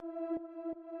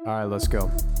All right, let's go.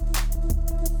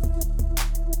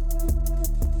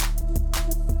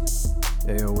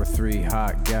 Ayo, we're three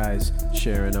hot guys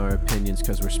sharing our opinions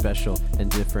because we're special and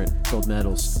different. Gold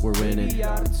medals, we're winning.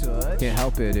 Can't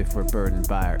help it if we're burdened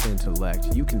by our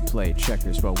intellect. You can play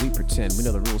checkers while we pretend we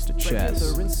know the rules to chess.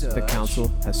 The council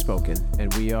has spoken,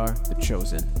 and we are the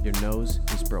chosen. Your nose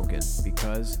is broken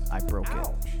because I broke it.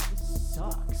 This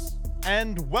sucks.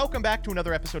 And welcome back to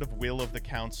another episode of Will of the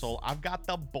Council. I've got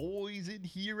the boys in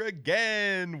here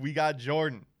again. We got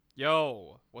Jordan.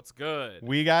 Yo, what's good?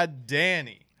 We got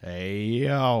Danny. Hey,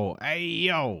 yo. Hey,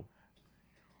 yo.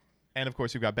 And, of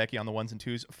course, we've got Becky on the ones and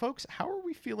twos. Folks, how are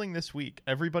we feeling this week?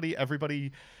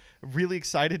 Everybody really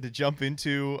excited to jump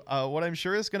into what I'm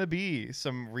sure is going to be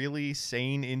some really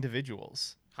sane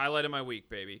individuals. Highlight of my week,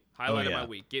 baby. Highlight of my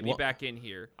week. Get me back in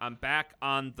here. I'm back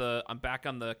on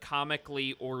the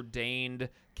comically ordained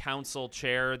council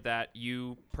chair that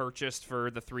you purchased for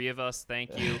the three of us.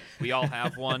 Thank you. We all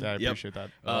have one. I appreciate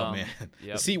that. Oh, man.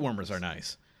 The seat warmers are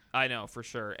nice. I know, for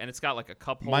sure. And it's got like a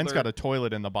cup holder. Mine's got a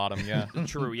toilet in the bottom, yeah.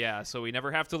 True, yeah. So we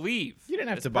never have to leave. You didn't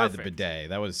have to buy the bidet.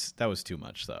 That was too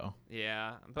much, though.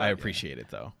 Yeah. But, I appreciate it,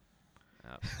 though.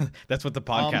 That's what the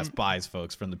podcast buys,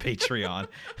 folks, from the Patreon.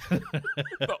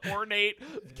 The ornate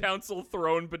council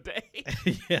throne bidet.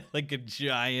 Yeah, like a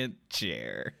giant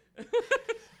chair.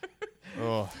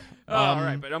 All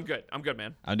right, but I'm good. I'm good,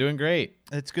 man. I'm doing great.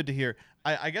 It's good to hear.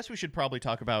 I guess we should probably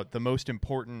talk about the most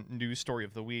important news story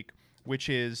of the week, which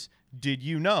is, did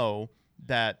you know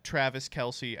that Travis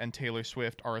Kelce and Taylor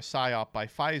Swift are a psyop by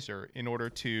Pfizer in order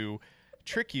to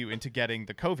trick you into getting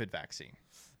the COVID vaccine?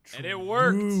 And it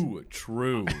worked.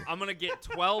 True. I'm going to get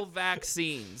 12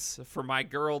 vaccines for my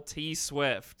girl T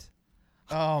Swift.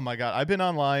 Oh my God. I've been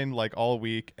online like all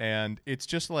week, and it's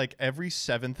just like every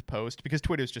seventh post, because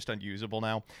Twitter's just unusable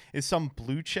now, is some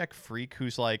blue check freak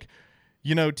who's like,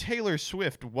 you know, Taylor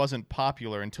Swift wasn't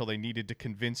popular until they needed to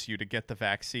convince you to get the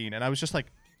vaccine. And I was just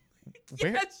like,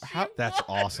 where? Yes, how? That's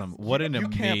awesome. What an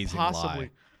amazing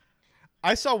lie.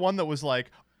 I saw one that was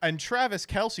like, and Travis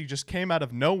Kelce just came out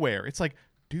of nowhere. It's like,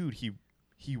 dude,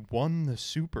 he won the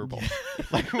Super Bowl.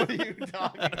 Like, what are you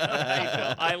talking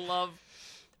about?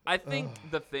 I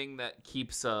think the thing that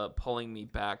keeps pulling me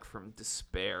back from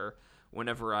despair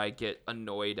whenever I get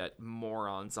annoyed at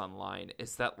morons online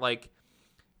is that, like,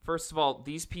 first of all,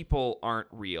 these people aren't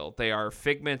real. They are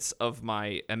figments of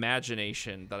my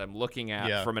imagination that I'm looking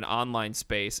at from an online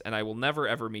space, and I will never,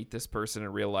 ever meet this person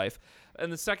in real life.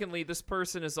 And then secondly, this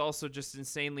person is also just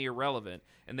insanely irrelevant,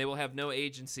 and they will have no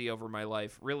agency over my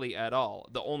life really at all.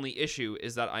 The only issue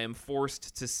is that I am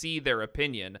forced to see their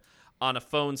opinion on a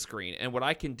phone screen, and what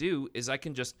I can do is I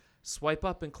can just swipe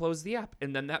up and close the app,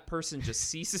 and then that person just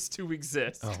ceases to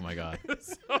exist. Oh, my God.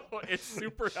 So it's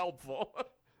super helpful.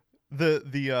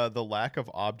 The lack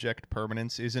of object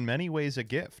permanence is in many ways a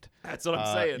gift. That's what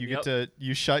I'm saying.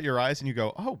 You shut your eyes and you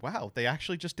go, oh wow, they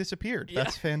actually just disappeared. Yeah.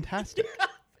 That's fantastic.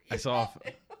 I saw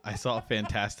a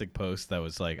fantastic post that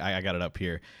was like, I got it up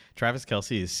here. Travis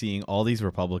Kelce is seeing all these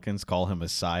Republicans call him a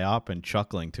psyop and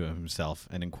chuckling to himself,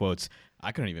 and in quotes,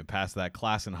 I couldn't even pass that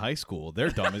class in high school. They're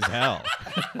dumb as hell.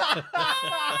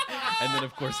 And then,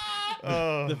 of course,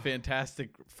 the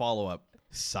fantastic follow-up,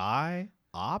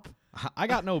 psy-op? I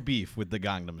got no beef with the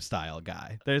Gangnam Style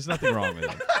guy. There's nothing wrong with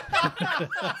him.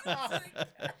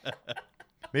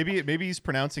 Maybe he's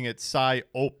pronouncing it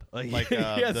psy-op, like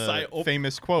the psy-op.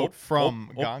 famous quote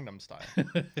from op. Gangnam Style.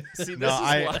 See, this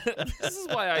is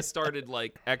why I started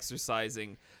like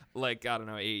exercising like, I don't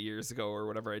know, 8 years ago or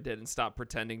whatever I did, and stopped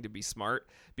pretending to be smart,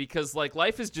 because like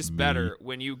life is just better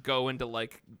when you go into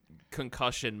like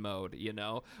concussion mode, you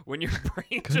know, when your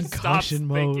brain just stops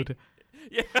thinking.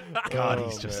 Yeah. God,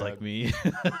 he's just like me.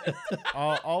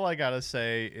 all I gotta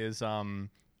say is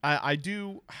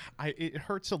it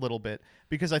hurts a little bit,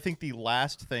 because I think the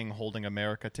last thing holding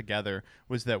America together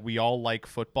was that we all like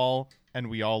football and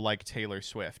we all like Taylor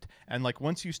Swift. And like,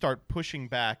 once you start pushing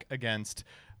back against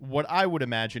what I would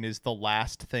imagine is the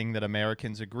last thing that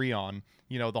Americans agree on,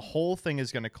 you know, the whole thing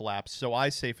is going to collapse. So I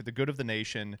say, for the good of the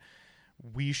nation,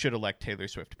 we should elect Taylor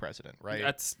Swift president, right?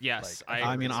 That's yes. Like,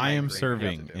 I am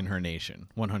serving in her nation,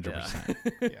 100%.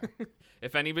 Yeah.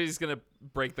 If anybody's gonna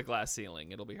break the glass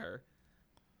ceiling, it'll be her.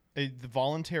 The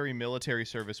voluntary military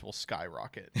service will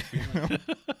skyrocket. You know?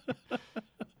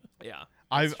 Yeah.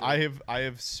 I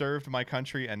have served my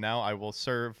country, and now I will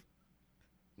serve.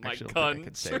 My Actually, gun. I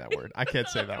can say that word. I can't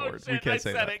say that Oh, word. shit, We can't I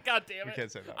say said that. it. God damn it. We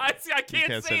can't say that. I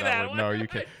can't say that. Word. No, you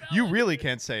can't. You really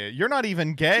can't say it. You're not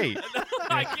even gay.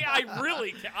 I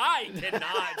really can't. I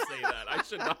cannot say that. I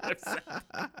should not have said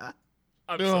that.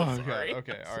 I'm so God. sorry.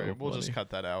 Okay, all So right. We'll funny. just cut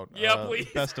that out. Yeah, please.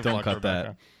 Best of Don't luck, cut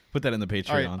Rebecca. that. Put that in the All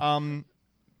Patreon. right.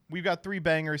 we've got 3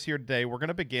 bangers here today. We're going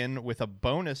to begin with a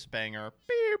bonus banger.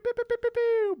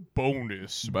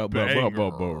 Bonus banger.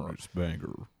 Bonus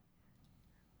banger.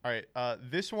 All right,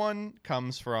 this one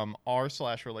comes from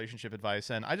r/relationship advice,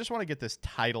 and I just want to get this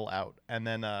title out and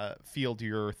then field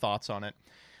your thoughts on it.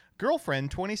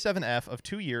 Girlfriend, 27F of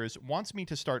 2 years, wants me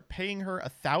to start paying her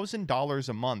 $1,000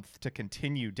 a month to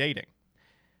continue dating,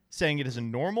 saying it is a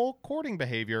normal courting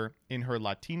behavior in her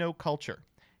Latino culture.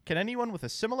 Can anyone with a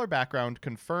similar background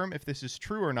confirm if this is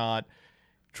true or not?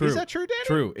 True. Is that true, Danny?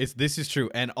 True. This is true.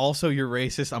 And also, you're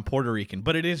racist. I'm Puerto Rican,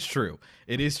 but it is true.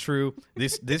 It is true.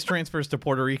 This transfers to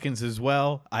Puerto Ricans as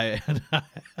well. Yeah,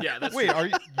 that's Wait, are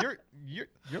you're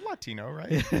Latino,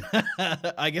 right?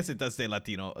 I guess it does say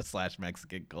Latino /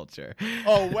 Mexican culture.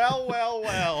 Oh,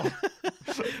 well.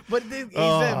 But he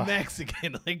said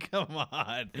Mexican. Like, come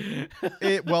on.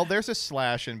 Well, there's a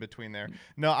slash in between there.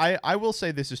 No, I will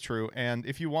say this is true. And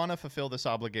if you want to fulfill this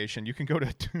obligation, you can go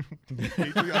to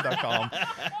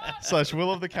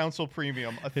patreon.com/Will of the Council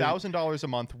Premium. $1,000 a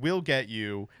month will get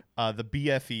you the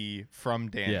BFE from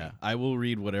Danny. Yeah, I will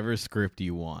read whatever script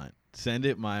you want. Send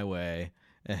it my way.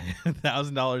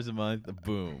 $1,000 a month.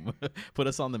 Boom. Put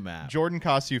us on the map. Jordan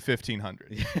costs you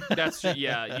 $1,500. That's true.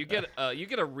 Yeah, you get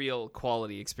a real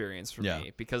quality experience from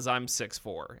me because I'm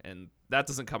 6'4", and that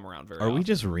doesn't come around very often. Are we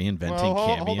just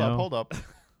reinventing Cameo? Hold up.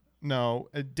 No,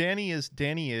 Danny is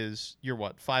you're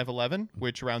what, 5'11",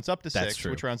 which rounds up to That's 6, true.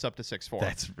 which rounds up to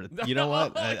 6'4". You know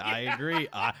what? I agree.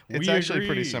 It's we actually agree.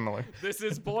 pretty similar. This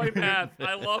is boy math.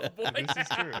 I love boy This is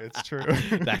math. true. It's true.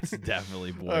 That's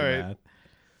definitely boy All right. math.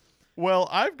 Well,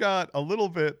 I've got a little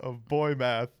bit of boy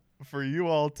math for you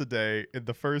all today in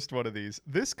the first one of these.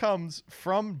 This comes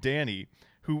from Danny,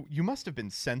 who you must have been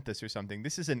sent this or something.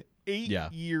 This is an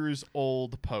 8 years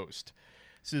old post.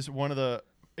 This is one of the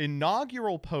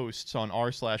inaugural posts on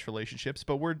r/relationships,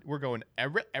 but we're going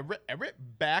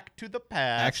back to the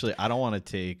past. Actually, I don't want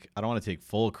to take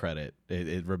full credit.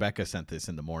 Rebecca sent this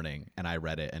in the morning, and I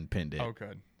read it and pinned it. Oh,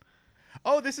 good.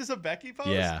 Oh, this is a Becky post?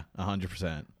 Yeah,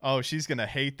 100%. Oh, she's going to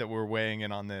hate that we're weighing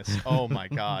in on this. Oh, my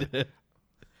God.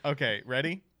 Okay,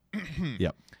 ready?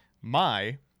 Yep.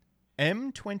 My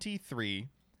M23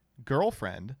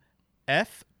 girlfriend,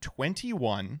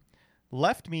 F21,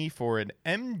 left me for an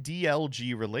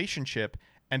MDLG relationship,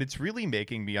 and it's really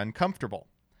making me uncomfortable.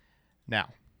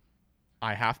 Now,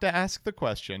 I have to ask the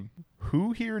question,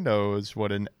 who here knows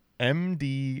what an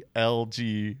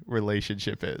MDLG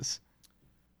relationship is?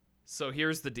 So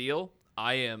here's the deal.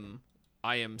 I'm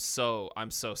so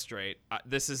straight.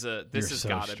 This has so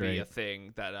got to be straight. a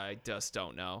thing that I just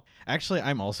don't know. Actually,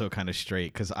 I'm also kind of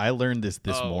straight because I learned this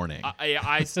morning.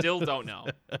 I still don't know.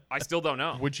 I still don't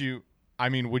know. Would you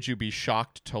be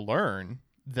shocked to learn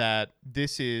that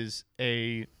this is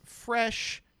a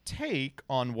fresh take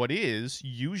on what is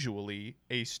usually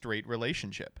a straight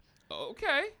relationship?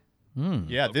 Okay.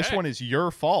 Yeah, this Okay. one is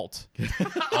your fault.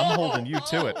 I'm holding you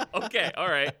to it. Okay. All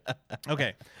right.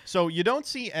 Okay, so you don't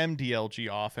see MDLG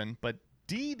often, but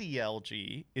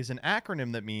DDLG is an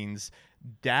acronym that means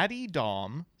Daddy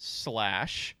Dom /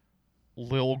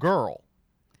 Lil Girl.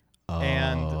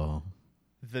 And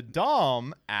the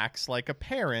Dom acts like a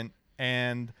parent,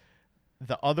 and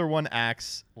the other one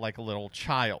acts like a little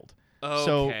child. Okay,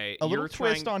 So a little you're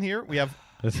twist trying- on here. We have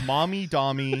mommy,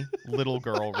 dommy, little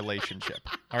girl relationship.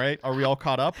 All right, are we all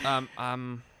caught up?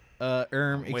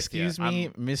 with excuse ya. me,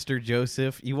 Mr.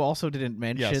 Joseph. You also didn't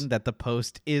mention Yes. that the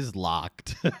post is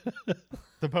locked.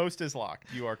 The post is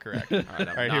locked. You are correct. All All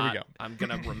right, here we go. I'm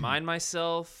gonna remind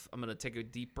myself. I'm gonna take a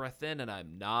deep breath in, and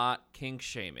I'm not kink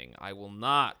shaming. I will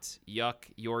not yuck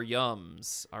your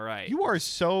yums. All right. You are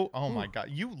so, oh my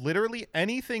God. You literally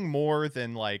anything more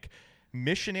than like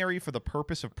missionary for the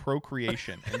purpose of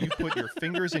procreation. And you put your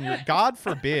fingers in your, God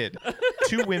forbid,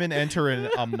 2 women enter in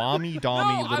a mommy,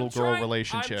 dommy, little girl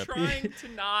relationship. I'm trying to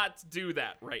not do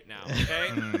that right now.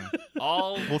 Okay.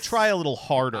 We'll try a little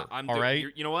harder. I'm all doing- right.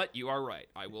 You know what? You are right.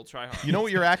 I will try hard. You know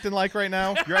what you're acting like right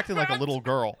now? You're acting like a little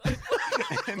girl.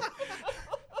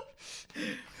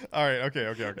 All right.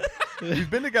 Okay.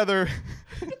 We've been together.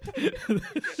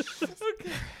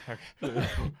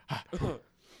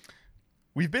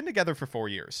 We've been together for 4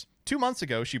 years. 2 months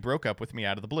ago, she broke up with me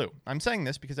out of the blue. I'm saying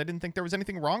this because I didn't think there was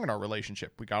anything wrong in our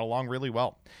relationship. We got along really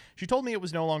well. She told me it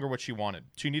was no longer what she wanted.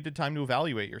 She needed time to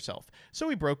evaluate herself. So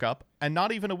we broke up, and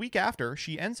not even a week after,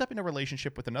 she ends up in a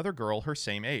relationship with another girl her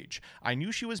same age. I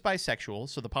knew she was bisexual,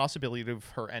 so the possibility of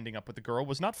her ending up with the girl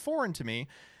was not foreign to me,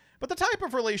 but the type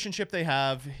of relationship they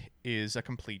have is a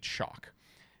complete shock.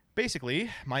 Basically,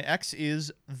 my ex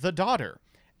is the daughter,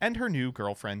 and her new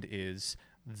girlfriend is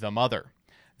the mother.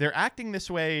 They're acting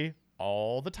this way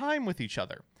all the time with each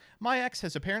other. My ex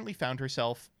has apparently found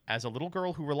herself as a little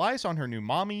girl who relies on her new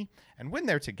mommy, and when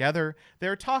they're together,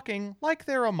 they're talking like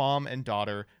they're a mom and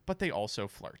daughter, but they also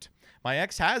flirt. My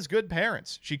ex has good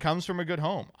parents. She comes from a good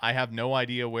home. I have no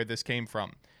idea where this came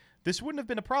from. This wouldn't have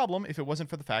been a problem if it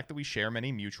wasn't for the fact that we share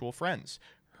many mutual friends.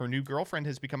 Her new girlfriend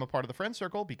has become a part of the friend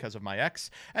circle because of my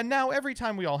ex, and now every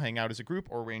time we all hang out as a group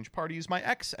or arrange parties, my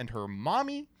ex and her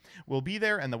mommy will be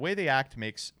there, and the way they act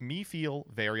makes me feel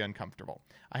very uncomfortable.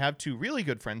 I have 2 really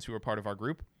good friends who are part of our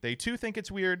group. They too think it's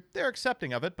weird, they're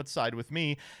accepting of it, but side with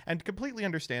me, and completely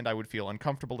understand I would feel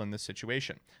uncomfortable in this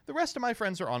situation. The rest of my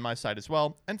friends are on my side as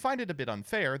well, and find it a bit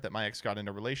unfair that my ex got in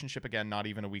a relationship again not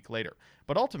even a week later.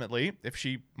 But ultimately, if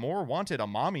she more wanted a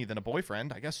mommy than a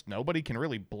boyfriend, I guess nobody can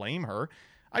really blame her.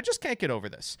 I just can't get over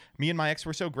this. Me and my ex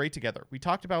were so great together. We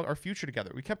talked about our future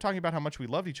together. We kept talking about how much we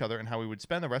loved each other and how we would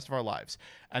spend the rest of our lives.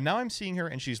 And now I'm seeing her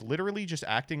and she's literally just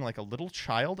acting like a little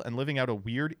child and living out a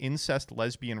weird incest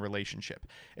lesbian relationship.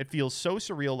 It feels so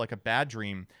surreal, like a bad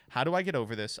dream. How do I get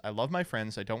over this? I love my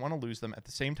friends. I don't want to lose them. At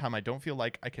the same time, I don't feel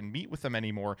like I can meet with them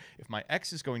anymore if my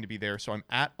ex is going to be there, so I'm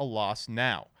at a loss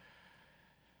now.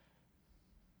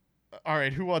 All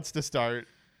right, who wants to start?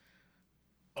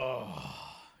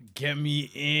 Get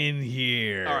me in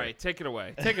here. All right, take it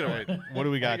away. Take it away. What do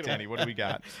we got, Danny? What do we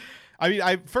got? I mean,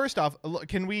 first off,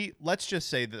 let's just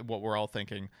say that what we're all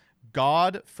thinking.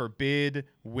 God forbid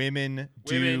women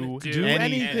do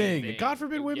anything. God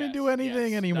forbid women do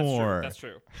anything anymore. That's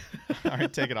true. All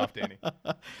right, take it off, Danny.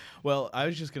 Well, I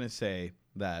was just gonna say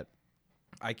that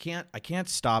I can't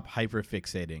stop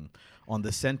hyperfixating on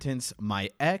the sentence, my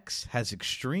ex has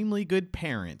extremely good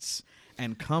parents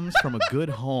and comes from a good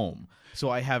home. So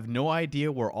I have no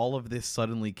idea where all of this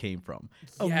suddenly came from.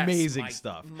 Yes, Amazing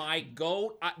stuff. My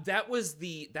goat. That was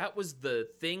the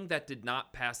thing that did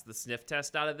not pass the sniff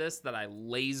test out of this that I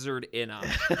lasered in on.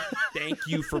 Thank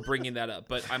you for bringing that up.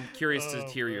 But I'm curious to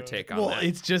hear your take on that. Well,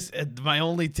 it's just my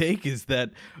only take is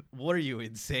that what are you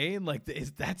insane? Like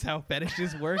that's how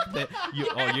fetishes work? That you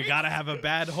gotta have a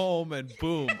bad home and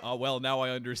boom. Well, now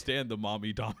I understand the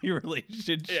mommy-dommy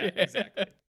relationship. Yeah, exactly.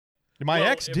 My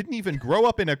ex didn't even grow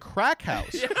up in a crack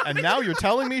house, and now you're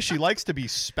telling me she likes to be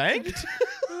spanked?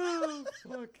 Oh,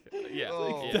 fuck. Yeah.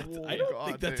 I don't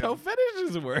think that's how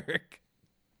fetishes work.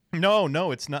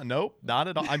 No, it's not. Nope, not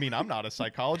at all. I mean, I'm not a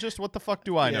psychologist. What the fuck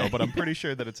do I know? But I'm pretty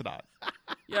sure that it's not.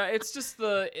 Yeah, it's just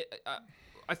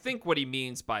I think what he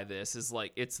means by this is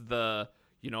like it's the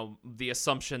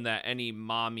assumption that any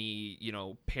mommy,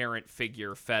 parent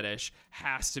figure fetish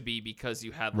has to be because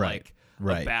you had a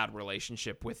bad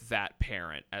relationship with that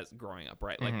parent as growing up,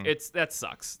 right? Like that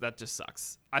sucks. That just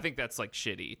sucks. I think that's like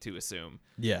shitty to assume.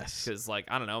 Yes. Because I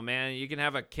don't know, man, you can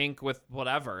have a kink with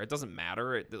whatever. It doesn't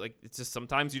matter. It's just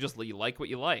sometimes you like what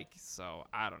you like. So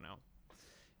I don't know.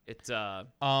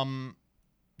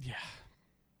 Yeah.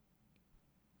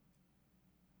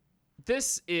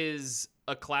 This is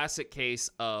a classic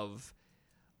case of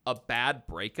a bad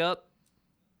breakup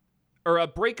or a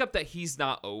breakup that he's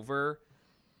not over.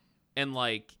 And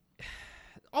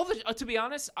to be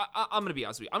honest, I'm going to be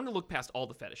honest with you. I'm going to look past all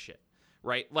the fetish shit,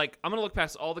 right? Like I'm going to look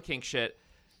past all the kink shit.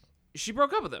 She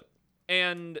broke up with him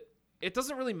and it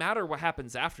doesn't really matter what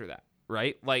happens after that,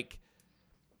 right? Like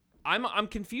I'm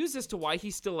confused as to why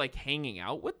he's still hanging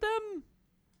out with them.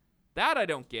 That I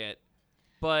don't get,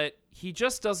 but he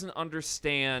just doesn't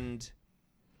understand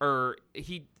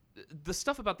the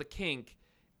stuff about the kink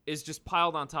is just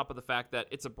piled on top of the fact that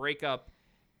it's a breakup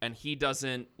and he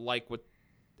doesn't like what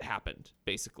happened,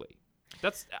 basically.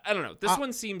 I don't know. This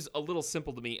one seems a little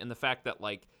simple to me in the fact that,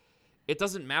 it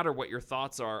doesn't matter what your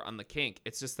thoughts are on the kink.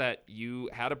 It's just that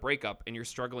you had a breakup and you're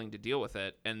struggling to deal with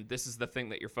it, and this is the thing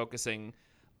that you're focusing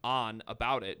on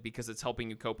about it because it's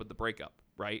helping you cope with the breakup,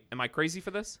 right? Am I crazy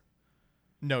for this?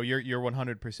 No, you're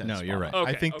 100%. No, you're right.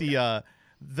 Okay, I think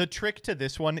the trick to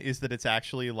this one is that it's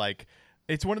actually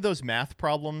it's one of those math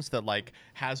problems that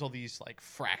has all these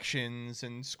fractions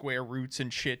and square roots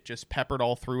and shit just peppered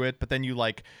all through it, but then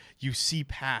you see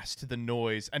past the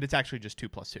noise and it's actually just 2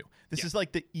 + 2. This is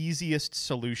the easiest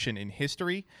solution in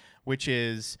history, which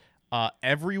is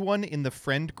everyone in the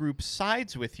friend group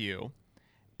sides with you,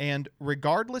 and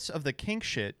regardless of the kink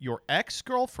shit, your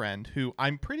ex-girlfriend, who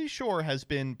I'm pretty sure has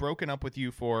been broken up with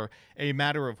you for a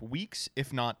matter of weeks,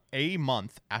 if not a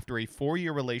month, after a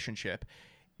 4-year relationship,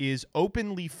 is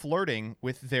openly flirting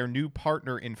with their new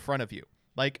partner in front of you.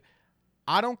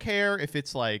 I don't care if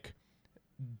it's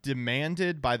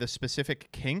demanded by the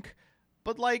specific kink,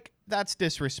 but that's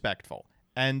disrespectful.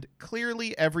 And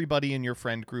clearly everybody in your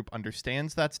friend group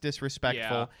understands that's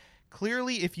disrespectful. Yeah.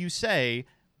 Clearly if you say,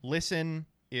 listen,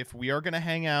 if we are going to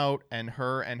hang out and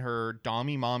her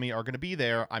Dommy mommy are going to be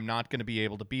there, I'm not going to be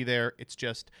able to be there. It's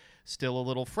just still a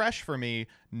little fresh for me.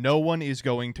 No one is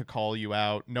going to call you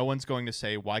out. No one's going to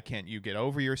say, why can't you get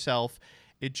over yourself?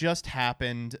 It just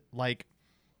happened. Like,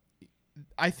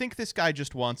 I think this guy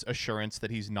just wants assurance that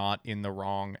he's not in the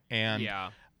wrong. And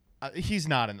he's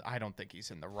not in. I don't think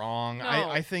he's in the wrong. No.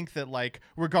 I think that, like,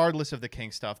 regardless of the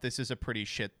kink stuff, this is a pretty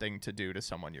shit thing to do to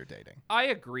someone you're dating. I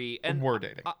agree. And we're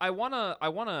dating. I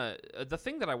wanna the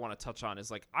thing that I want to touch on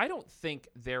is, like, I don't think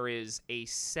there is a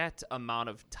set amount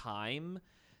of time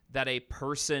that a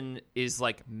person is,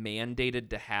 like, mandated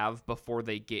to have before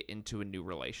they get into a new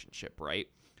relationship, right?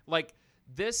 Like,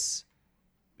 this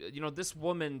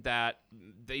woman that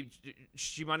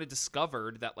she might have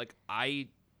discovered that, like, I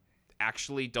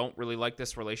actually don't really like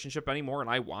this relationship anymore and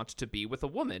I want to be with a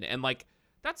woman, and, like,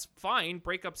 that's fine.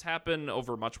 Breakups happen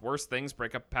over much worse things.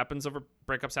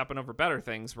 Breakups happen over better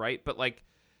things, right? But, like,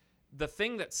 the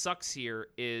thing that sucks here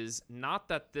is not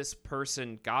that this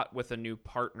person got with a new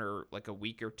partner like a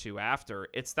week or two after.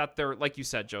 It's that they're, like you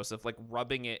said, Joseph, like,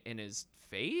 rubbing it in his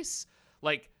face,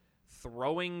 like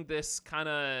throwing this kind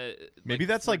of, maybe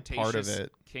that's, like, part of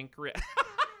it. Kink.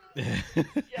 Yeah,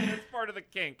 that's part of the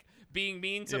kink. Being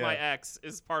mean to my ex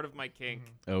is part of my kink.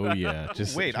 Oh yeah,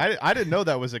 just wait. I didn't know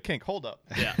that was a kink. Hold up.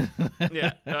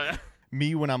 Yeah.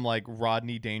 Me when I'm like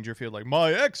Rodney Dangerfield, like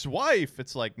my ex-wife.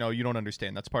 It's like, no, you don't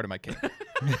understand. That's part of my kink.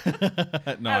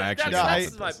 No, actually,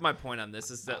 that's my point on this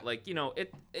is that, like, you know,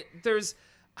 there's.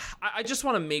 I just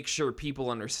want to make sure people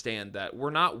understand that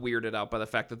we're not weirded out by the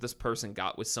fact that this person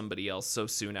got with somebody else so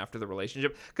soon after the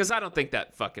relationship, because I don't think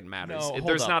that fucking matters. No,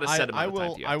 There's not a set I amount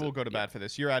of time. I will go to bat for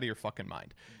this. You're out of your fucking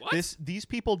mind. What? These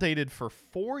people dated for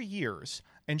 4 years,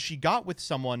 and she got with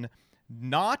someone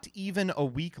not even a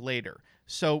week later.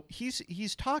 So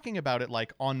he's talking about it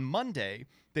like on Monday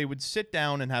they would sit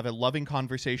down and have a loving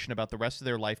conversation about the rest of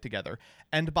their life together.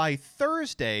 And by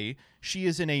Thursday, she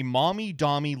is in a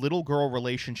mommy-dommy little girl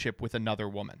relationship with another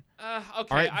woman. Okay, all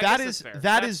right,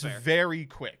 that is very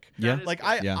quick. Yeah. Like,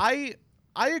 I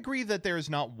agree that there is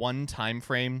not one time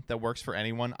frame that works for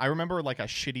anyone. I remember, like, a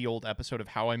shitty old episode of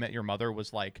How I Met Your Mother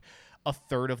was like a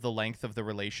third of the length of the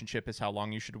relationship is how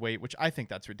long you should wait, which I think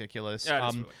that's ridiculous. Yeah,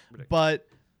 it's really ridiculous. But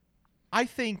I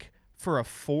think for a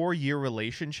 4-year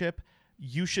relationship,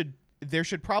 there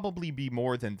should probably be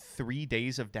more than 3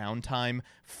 days of downtime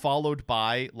followed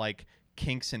by, like,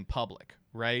 kinks in public,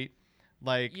 right?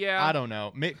 Like, yeah. I don't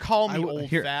know. Call me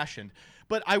old-fashioned.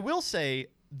 But I will say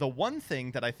the one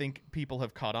thing that I think people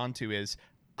have caught on to is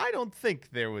I don't think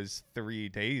there was 3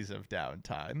 days of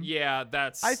downtime. Yeah,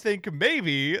 I think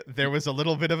maybe there was a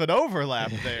little bit of an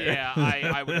overlap there. Yeah,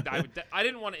 I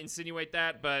didn't want to insinuate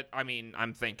that, but I mean,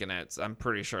 I'm thinking it. I'm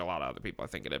pretty sure a lot of other people are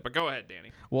thinking it. But go ahead,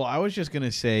 Danny. Well, I was just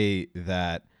gonna say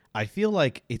that I feel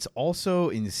like it's also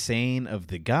insane of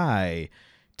the guy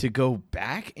to go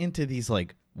back into these,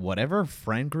 like, whatever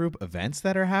friend group events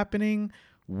that are happening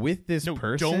with this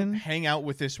person. Don't hang out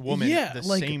with this woman the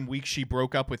same week she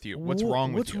broke up with you. What's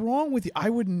wrong with you? What's wrong with you? I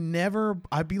would never.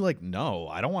 I'd be like, no,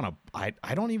 I don't want to.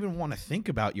 I don't even want to think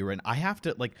about you. And I have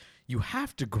to, like, you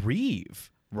have to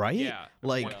grieve, right? Yeah,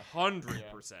 like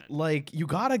 100%. Like, you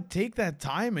gotta take that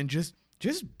time and just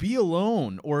be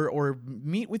alone or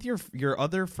meet with your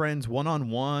other friends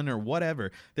one-on-one or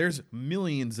whatever. There's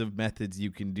millions of methods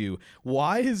you can do.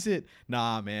 Why is it,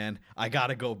 nah, man, I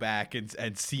gotta go back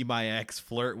and see my ex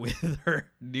flirt with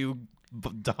her new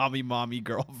Dommy mommy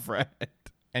girlfriend?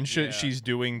 And she's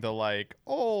doing the, like,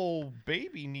 oh,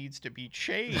 baby needs to be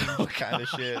changed kind of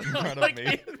shit in front of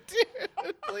me.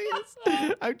 Dude,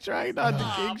 please. I'm trying not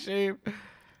to kink shame.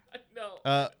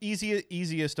 No.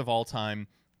 Easiest of all time.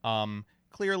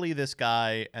 Clearly this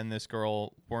guy and this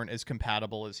girl weren't as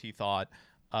compatible as he thought.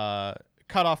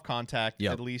 Cut off contact,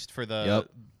 at least for the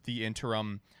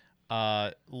interim.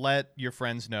 Let your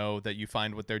friends know that you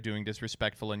find what they're doing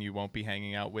disrespectful and you won't be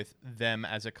hanging out with them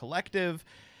as a collective.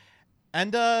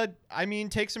 And, I mean,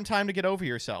 take some time to get over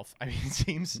yourself. I mean, it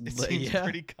seems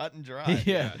pretty cut and dry.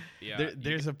 Yeah.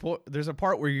 There's a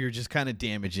part where you're just kind of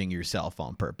damaging yourself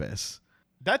on purpose.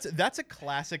 That's a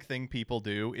classic thing people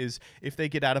do is if they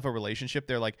get out of a relationship,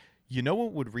 they're like, you know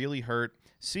what would really hurt?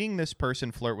 Seeing this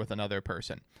person flirt with another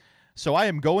person. So I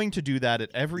am going to do that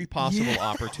at every possible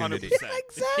opportunity. 100%.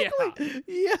 Exactly.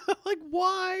 Yeah, like,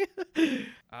 why?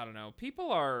 I don't know.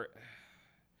 People are...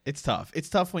 It's tough. It's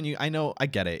tough when I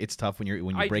get it. It's tough when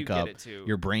you break up.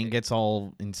 Your brain gets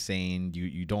all insane.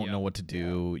 You don't know what to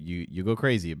do. You go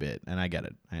crazy a bit, and I get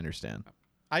it. I understand.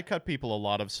 I cut people a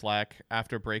lot of slack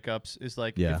after breakups. Is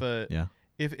like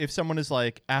if someone is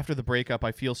like, after the breakup,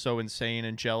 I feel so insane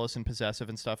and jealous and possessive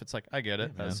and stuff, it's like, I get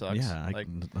it. That sucks. Yeah, I like,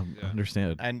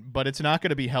 understand. but it's not going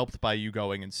to be helped by you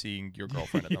going and seeing your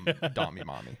girlfriend at the Dommy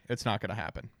Mommy. It's not going to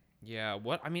happen. Yeah.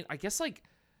 What? I mean, I guess like,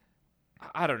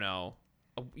 I don't know.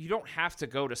 You don't have to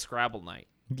go to Scrabble night.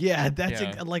 Yeah, that's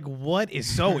Yeah. like what is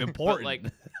so important. like,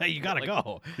 you gotta like-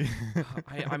 go.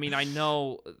 I mean, I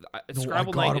know No,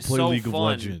 Scrabble I gotta night is play so League fun. of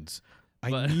Legends. I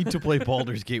but- need to play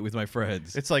Baldur's Gate with my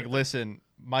friends. It's like, listen,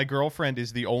 my girlfriend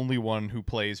is the only one who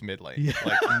plays mid lane.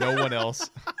 Like, no one else.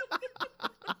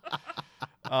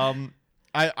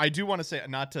 I do want to say,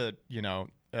 not to,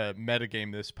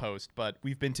 metagame this post, but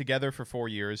we've been together for 4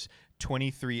 years,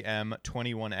 23M,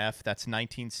 21F. That's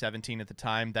 1917 at the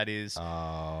time. That is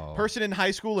person in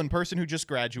high school and person who just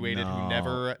graduated who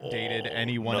never dated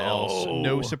anyone else.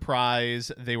 No surprise.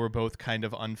 They were both kind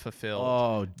of unfulfilled.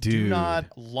 Oh, dude. Do not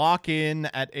lock in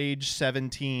at age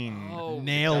 17. Oh,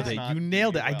 Nailed That's it. not You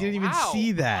nailed it. I well. didn't even Wow.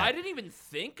 see that. I didn't even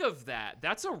think of that.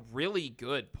 That's a really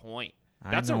good point. I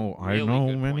That's know- a I really know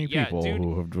good many point. Yeah, people dude,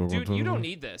 who have dude, you don't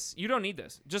need this. You don't need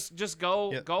this. Just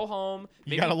go Yeah. go home.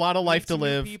 You maybe got a lot of meet life to some new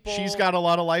live. people. She's got a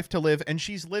lot of life to live, and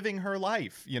she's living her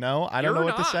life. I don't know You're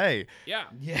what to not. say. Yeah.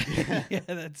 Yeah, yeah,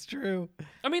 that's true.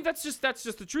 I mean, that's just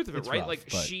the truth of it, It's right? rough, Like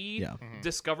but, she yeah.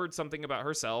 discovered something about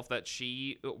herself that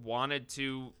she wanted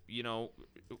to,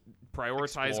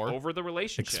 prioritize Explore. over the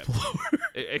relationship. Explore.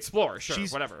 Explore, sure,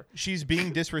 she's whatever. She's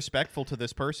being disrespectful to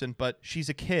this person, but she's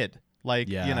a kid. Like,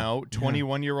 Yeah.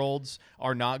 21-year-olds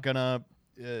are not gonna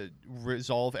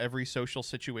resolve every social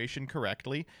situation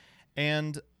correctly.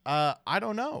 And I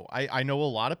don't know. I know a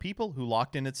lot of people who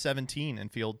locked in at 17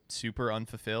 and feel super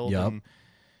unfulfilled. Yep.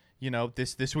 And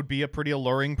this would be a pretty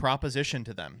alluring proposition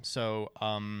to them. So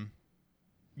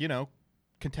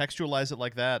contextualize it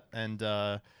like that and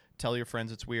tell your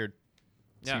friends it's weird.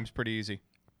 Yeah. Seems pretty easy.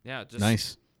 Yeah, just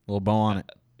Nice. Little bow on it.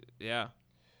 Yeah.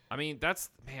 I mean,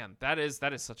 that is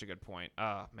such a good point.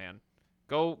 Man.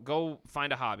 Go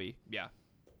find a hobby. Yeah.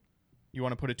 You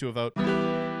want to put it to a vote?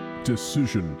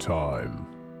 Decision time.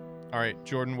 All right,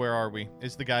 Jordan, where are we?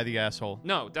 Is the guy the asshole?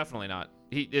 No, definitely not.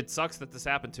 It sucks that this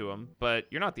happened to him, but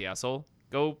you're not the asshole.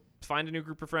 Go find a new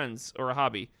group of friends or a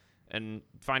hobby and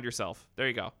find yourself. There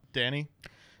you go. Danny?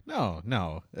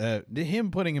 No.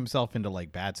 Him putting himself into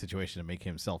like bad situation to make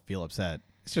himself feel upset.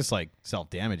 It's just like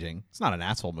self-damaging. It's not an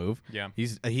asshole move. Yeah.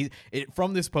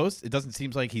 From this post, it doesn't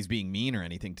seem like he's being mean or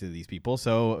anything to these people.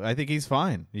 So I think he's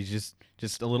fine. He's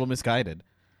just a little misguided.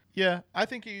 Yeah, I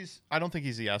don't think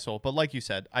he's the asshole, but like you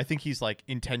said, I think he's like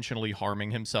intentionally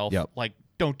harming himself. Yep. Like,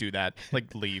 don't do that.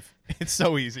 Like, leave. It's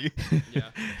so easy. Yeah.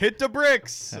 Hit the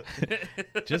bricks.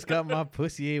 Just got my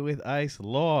pussy with ice,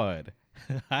 Lord.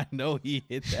 I know he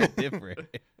hit that different.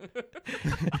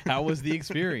 How was the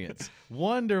experience?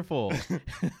 Wonderful.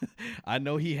 I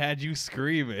know he had you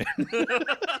screaming.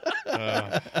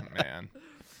 Man.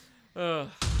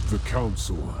 The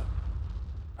council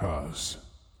has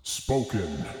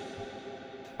spoken.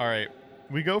 All right.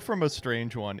 We go from a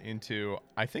strange one into,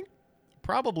 I think,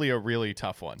 probably a really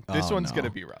tough one. This Oh, one's no. going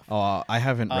to be rough. Oh, I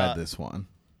haven't read this one.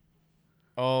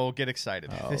 Oh, get excited.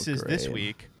 Oh, This is this great.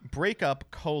 week. Breakup :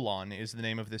 is the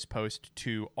name of this post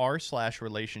to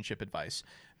r/relationship advice.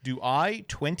 Do I,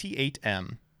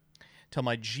 28M, tell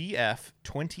my GF,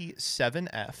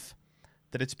 27F,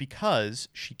 that it's because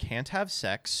she can't have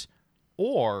sex,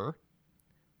 or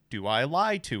do I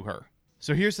lie to her?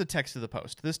 So here's the text of the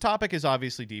post. This topic is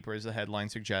obviously deeper, as the headline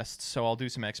suggests, so I'll do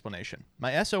some explanation.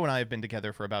 My SO and I have been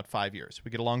together for about 5 years.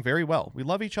 We get along very well. We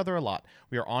love each other a lot.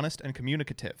 We are honest and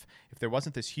communicative. If there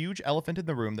wasn't this huge elephant in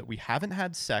the room that we haven't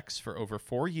had sex for over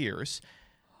 4 years,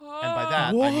 and by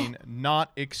that I mean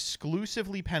not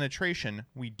exclusively penetration,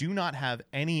 we do not have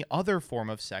any other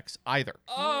form of sex either.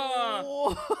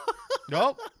 Nope.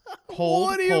 Hold,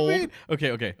 What do you hold, mean?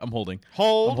 Okay. I'm holding.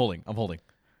 hold. I'm holding.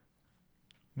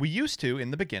 We used to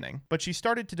in the beginning, but she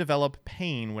started to develop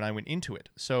pain when I went into it,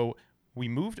 so we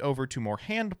moved over to more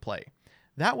hand play.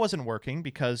 That wasn't working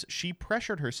because she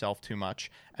pressured herself too much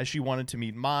as she wanted to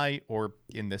meet my, or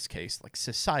in this case, like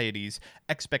society's,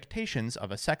 expectations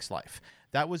of a sex life.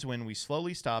 That was when we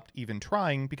slowly stopped even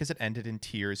trying because it ended in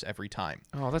tears every time.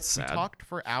 Oh, that's We sad. talked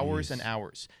for hours and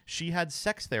hours. She had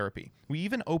sex therapy. We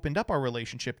even opened up our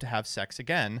relationship to have sex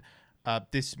again.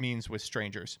 This means with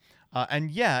strangers.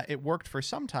 And yeah, it worked for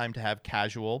some time to have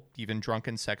casual, even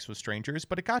drunken sex with strangers,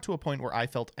 but it got to a point where I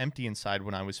felt empty inside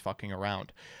when I was fucking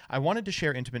around. I wanted to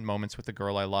share intimate moments with the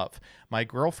girl I love. My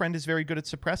girlfriend is very good at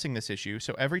suppressing this issue,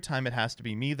 so every time it has to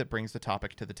be me that brings the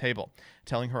topic to the table,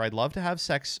 telling her I'd love to have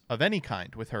sex of any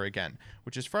kind with her again,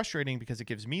 which is frustrating because it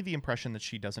gives me the impression that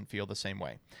she doesn't feel the same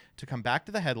way. To come back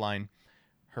to the headline,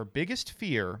 her biggest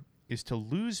fear is to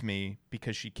lose me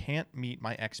because she can't meet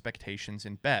my expectations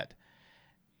in bed.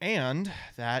 And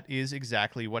that is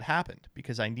exactly what happened,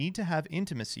 because I need to have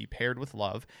intimacy paired with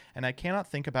love, and I cannot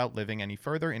think about living any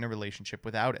further in a relationship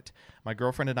without it. My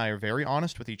girlfriend and I are very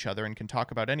honest with each other and can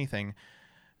talk about anything.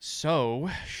 So,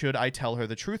 should I tell her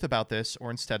the truth about this,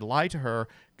 or instead lie to her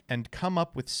and come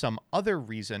up with some other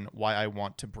reason why I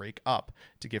want to break up,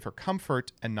 to give her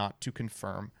comfort and not to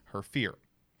confirm her fear?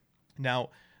 Now,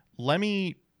 let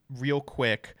me real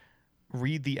quick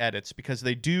read the edits, because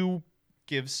they do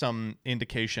give some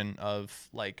indication of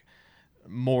like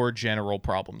more general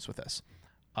problems with this.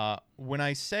 When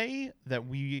I say that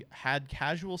we had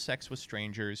casual sex with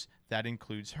strangers, that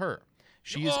includes her.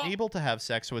 She is able to have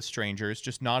sex with strangers,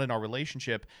 just not in our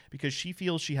relationship, because she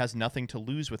feels she has nothing to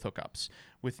lose with hookups.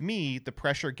 With me, the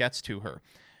pressure gets to her.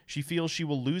 She feels she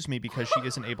will lose me because she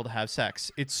isn't able to have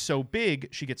sex. It's so big,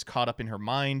 she gets caught up in her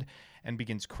mind and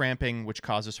begins cramping, which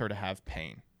causes her to have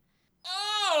pain.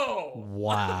 Oh!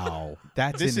 Wow.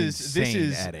 That's This an is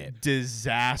insane edit.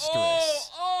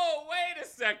 disastrous. Wait a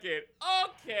second.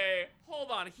 Okay,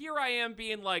 hold on. Here I am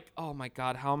being like, oh my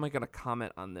god, how am I gonna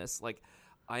comment on this? Like,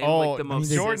 I am like the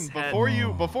most Jordan,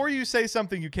 cishet- before you say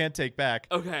something you can't take back.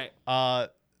 Okay.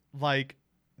 Like,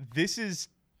 this is,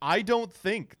 I don't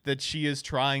think that she is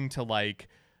trying to like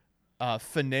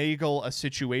finagle a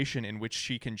situation in which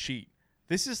she can cheat.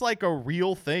 This is like a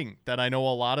real thing that I know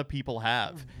a lot of people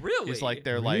have. Really? Is like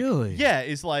they're Really? like, yeah,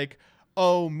 is like,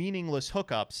 oh, meaningless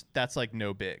hookups, that's like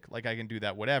no big. Like I can do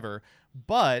that, whatever.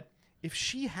 But if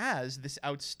she has this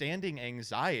outstanding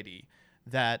anxiety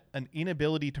that an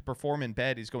inability to perform in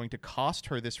bed is going to cost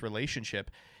her this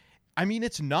relationship, I mean,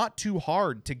 it's not too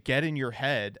hard to get in your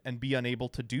head and be unable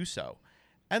to do so.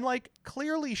 And like,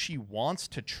 clearly she wants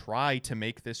to try to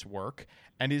make this work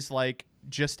and is like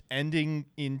just ending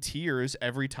in tears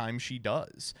every time she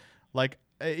does. Like,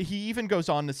 he even goes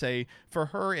on to say, for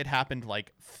her, it happened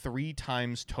like 3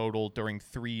 times total during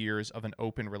 3 years of an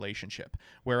open relationship,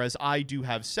 whereas I do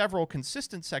have several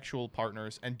consistent sexual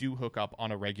partners and do hook up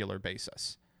on a regular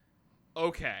basis.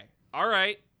 Okay. All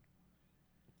right.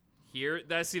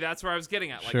 That's where I was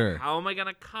getting at. Like, Sure. how am I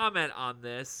gonna comment on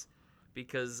this?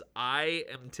 Because I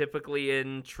am typically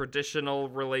in traditional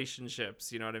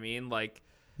relationships. You know what I mean? Like,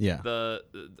 Yeah.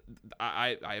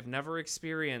 I have never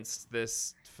experienced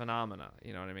this phenomena.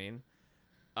 You know what I mean?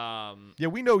 Yeah,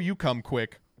 we know you come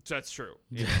quick. That's true.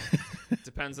 You know,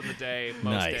 depends on the day. Most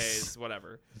Nice. days,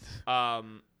 whatever.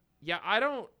 Yeah, I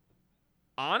don't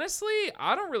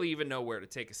really even know where to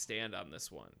take a stand on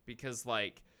this one, because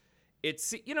like,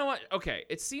 it's, you know what? Okay,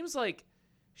 it seems like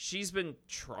she's been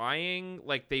trying,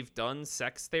 like they've done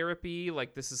sex therapy,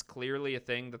 like this is clearly a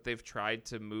thing that they've tried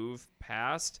to move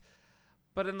past.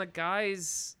 But from the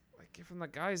guy's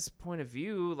point of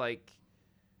view, like,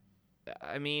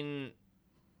 I mean,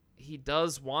 he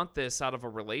does want this out of a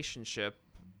relationship,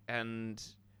 and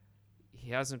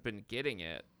he hasn't been getting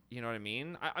it. You know what I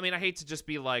mean? I mean, I hate to just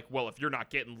be like, well, if you're not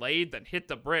getting laid, then hit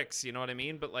the bricks. You know what I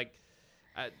mean? But like,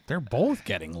 They're both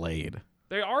getting laid.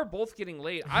 they are both getting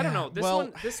laid. I don't know.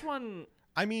 This one.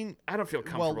 I mean, I don't feel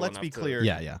comfortable. well, let's enough be to- clear.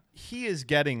 Yeah. He is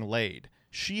getting laid.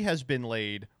 She has been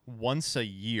laid once a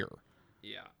year.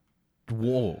 Yeah.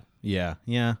 Whoa. Yeah.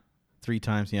 3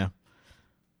 times. Yeah.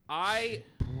 I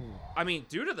mean,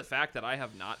 due to the fact that I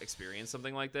have not experienced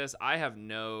something like this, I have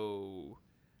no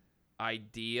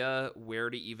idea where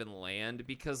to even land,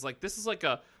 because like, this is like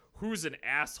a who's an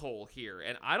asshole here,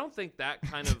 and I don't think that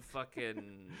kind of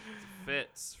fucking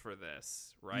fits for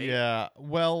this, right? Yeah.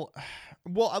 Well,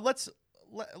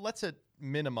 let's at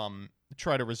minimum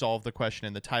try to resolve the question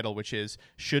in the title, which is,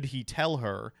 should he tell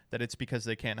her that it's because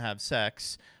they can't have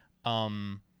sex,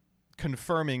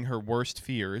 confirming her worst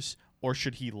fears, or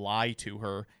should he lie to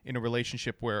her in a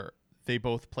relationship where they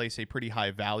both place a pretty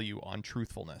high value on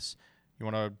truthfulness? You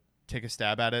want to take a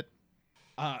stab at it?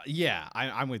 Yeah,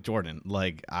 I'm with Jordan.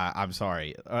 Like, I'm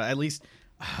sorry. At least,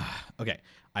 okay,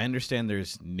 I understand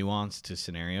there's nuance to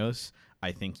scenarios.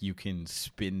 I think you can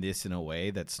spin this in a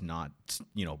way that's not,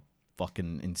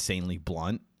 fucking insanely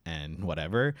blunt and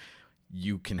whatever.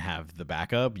 You can have the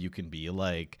backup. You can be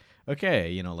like,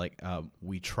 okay,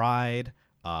 we tried.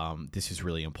 This is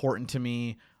really important to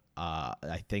me.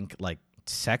 I think like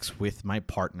sex with my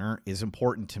partner is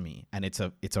important to me, and it's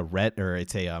a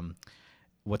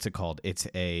what's it called? It's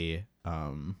a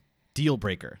deal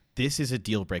breaker. This is a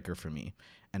deal breaker for me,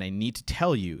 and I need to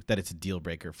tell you that it's a deal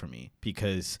breaker for me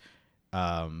because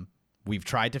we've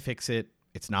tried to fix it.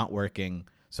 It's not working,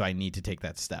 so I need to take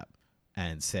that step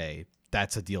and say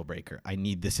that's a deal breaker. I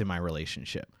need this in my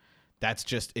relationship. That's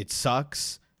just, it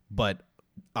sucks, but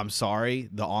I'm sorry.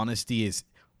 The honesty is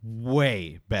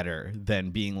way better than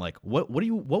being like, what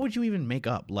would you even make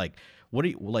up? Like, what do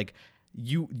you like?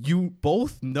 You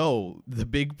both know the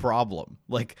big problem.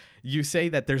 Like, you say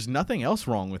that there's nothing else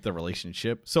wrong with the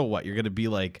relationship. So what? You're gonna be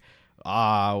like,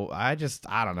 I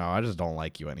don't know. I just don't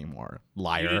like you anymore,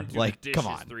 liar. You didn't do Like, the come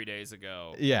dishes on. 3 days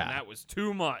ago. Yeah. And that was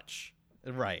too much.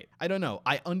 Right. I don't know.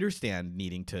 I understand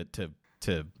needing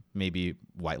to maybe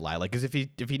white lie. Like, because if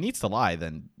he needs to lie,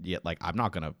 then yeah, like, I'm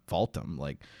not gonna fault him.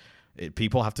 Like,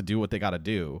 people have to do what they got to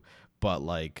do. But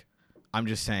like, I'm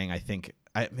just saying, I think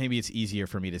maybe it's easier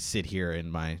for me to sit here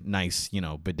in my nice,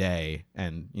 bidet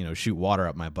and shoot water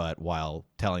up my butt while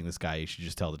telling this guy you should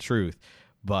just tell the truth.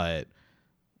 But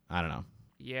I don't know.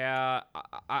 Yeah,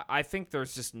 I think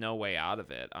there's just no way out of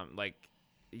it. Like,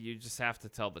 you just have to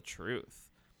tell the truth.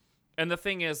 And the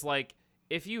thing is, like,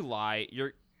 if you lie,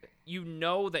 you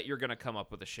know that you're going to come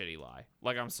up with a shitty lie.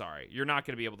 Like, I'm sorry. You're not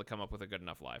going to be able to come up with a good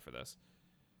enough lie for this.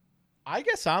 I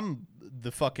guess I'm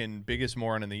the fucking biggest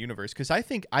moron in the universe because I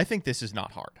think this is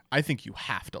not hard. I think you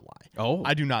have to lie. Oh.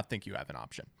 I do not think you have an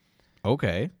option.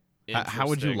 Okay. How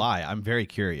would you Interesting. lie? I'm very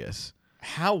curious.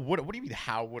 How? What do you mean?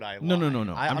 How would I lie? No.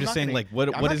 I'm just not saying, gonna- like,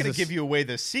 what I'm what not is going this? to give you away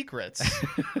the secrets.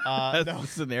 That's no. the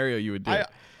scenario you would do.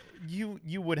 You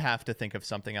would have to think of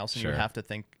something else, and you Sure. would have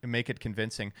to make it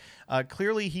convincing.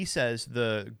 Clearly, he says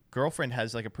the girlfriend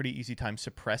has like a pretty easy time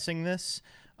suppressing this,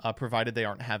 provided they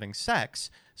aren't having sex.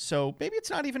 So maybe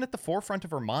it's not even at the forefront of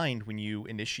her mind when you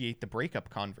initiate the breakup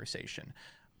conversation.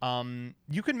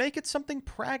 You can make it something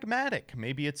pragmatic.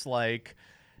 Maybe it's money.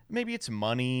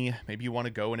 Maybe you want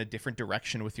to go in a different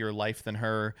direction with your life than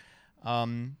her.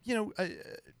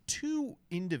 Two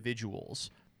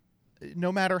individuals,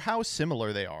 no matter how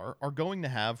similar they are going to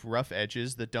have rough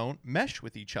edges that don't mesh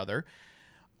with each other.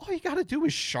 All you got to do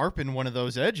is sharpen one of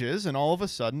those edges, and all of a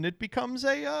sudden it becomes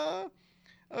a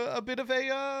bit of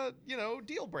a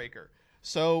deal breaker.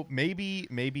 So maybe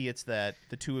it's that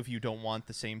the two of you don't want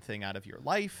the same thing out of your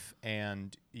life,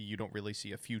 and you don't really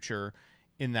see a future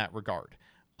in that regard.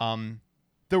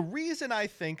 The reason I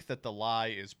think that the lie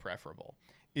is preferable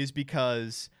is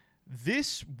because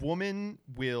this woman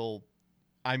will,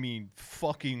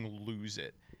 fucking lose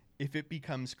it if it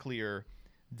becomes clear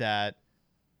that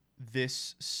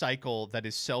this cycle that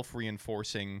is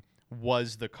self-reinforcing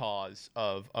was the cause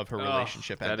of her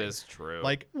relationship That ending. is true.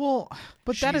 Like, well,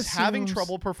 but that is she's having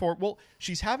trouble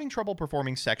she's having trouble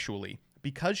performing sexually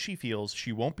because she feels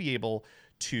she won't be able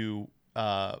to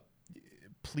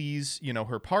please,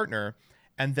 her partner,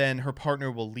 and then her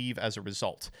partner will leave as a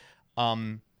result.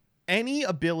 Any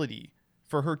ability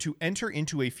for her to enter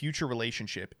into a future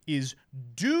relationship is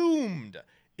doomed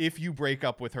if you break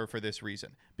up with her for this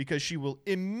reason, because she will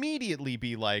immediately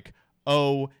be like,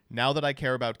 oh, now that I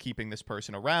care about keeping this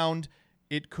person around,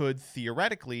 it could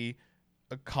theoretically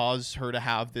cause her to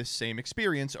have this same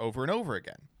experience over and over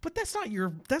again. But that's not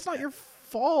your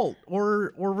fault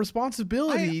or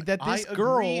responsibility that this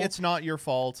girl agree it's not your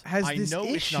fault. has I this know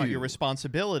it's not your issue.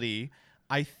 responsibility.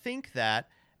 I think that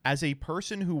as a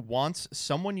person who wants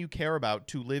someone you care about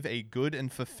to live a good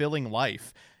and fulfilling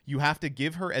life, you have to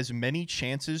give her as many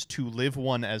chances to live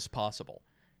one as possible.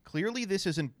 Clearly, this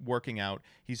isn't working out.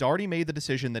 He's already made the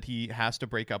decision that he has to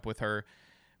break up with her.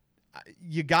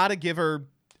 You got to give her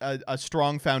a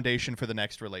strong foundation for the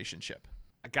next relationship.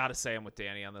 I gotta say I'm with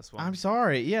Danny on this one. I'm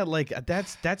sorry. Yeah, like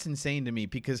that's insane to me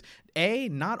because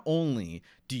not only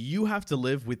do you have to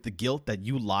live with the guilt that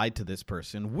you lied to this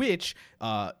person, which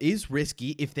is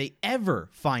risky if they ever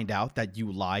find out that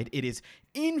you lied. It is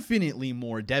infinitely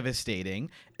more devastating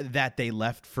that they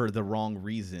left for the wrong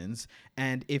reasons.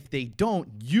 And if they don't,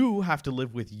 you have to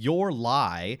live with your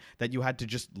lie that you had to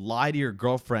just lie to your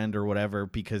girlfriend or whatever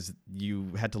because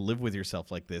you had to live with yourself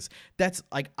like this. That's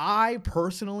like, I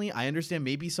understand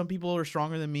maybe some people are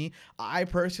stronger than me. I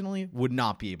personally would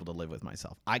not be able to live with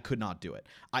myself. I could not do it.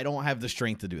 I don't have the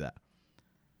strength to do that.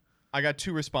 I got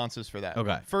two responses for that.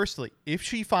 Okay. Firstly, if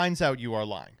she finds out you are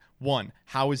lying, one,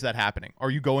 how is that happening?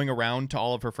 Are you going around to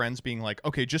all of her friends being like,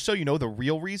 okay, just so you know the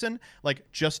real reason, like,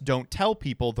 just don't tell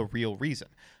people the real reason.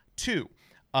 Two,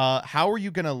 how are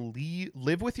you going to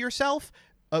live with yourself?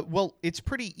 Well, it's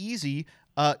pretty easy.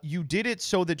 You did it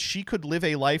so that she could live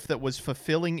a life that was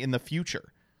fulfilling in the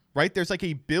future, right? There's like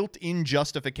a built-in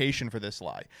justification for this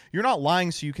lie. You're not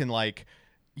lying so you can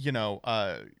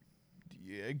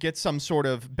get some sort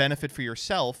of benefit for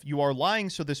yourself. You are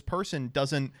lying so this person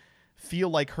doesn't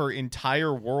feel like her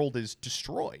entire world is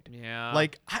destroyed. Yeah.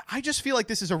 Like, I just feel like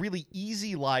this is a really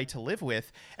easy lie to live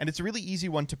with, and it's a really easy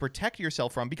one to protect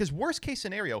yourself from, because worst case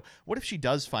scenario, what if she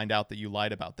does find out that you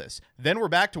lied about this? Then we're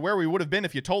back to where we would have been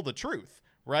if you told the truth,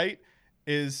 right?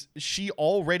 is she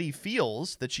already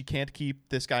feels that she can't keep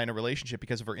this guy in a relationship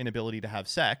because of her inability to have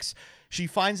sex. She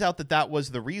finds out that that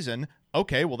was the reason.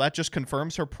 Okay, well, that just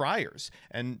confirms her priors.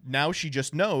 And now she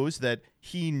just knows that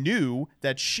he knew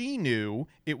that she knew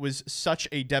it was such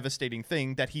a devastating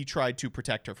thing that he tried to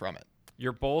protect her from it.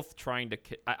 You're both trying to.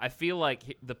 I feel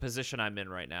like the position I'm in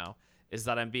right now is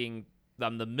that I'm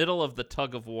the middle of the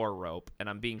tug of war rope, and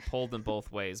I'm being pulled in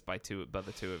both ways by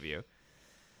the two of you.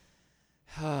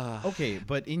 Okay,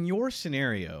 but in your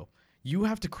scenario, you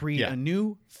have to create a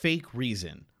new fake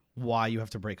reason why you have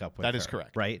to break up with her. That is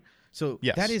correct. Right? So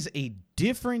Yes. that is a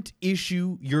different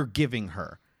issue you're giving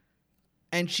her.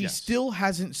 And she still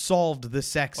hasn't solved the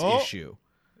sex issue.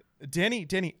 Danny,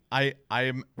 I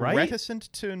am Right?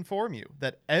 reticent to inform you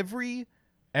that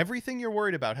everything you're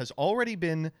worried about has already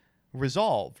been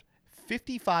resolved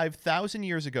 55,000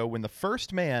 years ago when the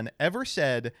first man ever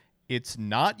said, "It's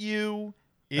not you,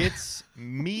 it's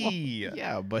me."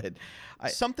 Yeah, but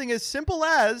Something as simple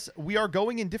as we are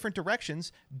going in different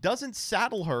directions doesn't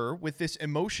saddle her with this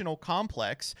emotional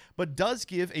complex, but does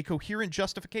give a coherent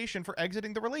justification for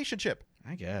exiting the relationship.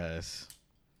 I guess.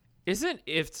 Isn't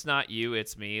 "if it's not you,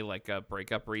 it's me" like a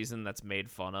breakup reason that's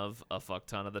made fun of a fuck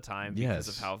ton of the time because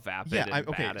of Yes. how vapid and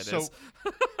bad it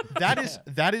is?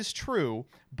 that is true,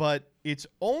 but it's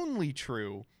only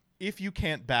true if you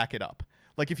can't back it up.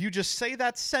 Like if you just say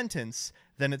that sentence,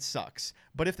 then it sucks.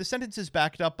 But if the sentence is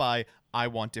backed up by "I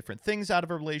want different things out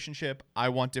of a relationship, I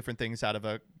want different things out of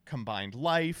a combined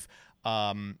life,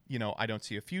 I don't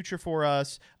see a future for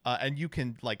us," and you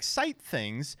can like cite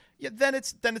things, then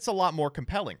it's a lot more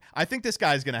compelling. I think this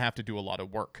guy's going to have to do a lot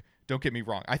of work. Don't get me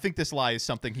wrong. I think this lie is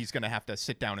something he's going to have to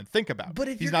sit down and think about. But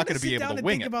if he's you're not going to be able to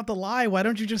wing think it. about the lie, why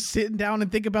don't you just sit down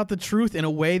and think about the truth in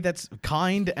a way that's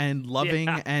kind and loving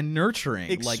and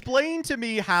nurturing? Explain to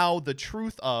me how the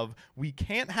truth of "we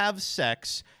can't have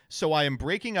sex, so I am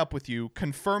breaking up with you,"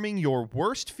 confirming your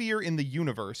worst fear in the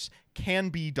universe, can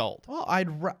be dulled. Well,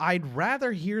 I'd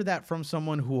rather hear that from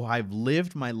someone who I've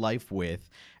lived my life with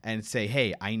and say,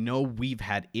 "Hey, I know we've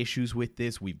had issues with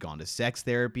this. We've gone to sex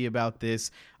therapy about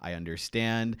this. I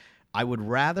understand." I would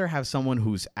rather have someone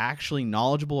who's actually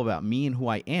knowledgeable about me and who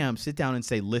I am sit down and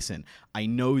say, "Listen, I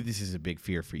know this is a big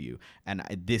fear for you, and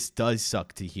this does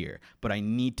suck to hear, but I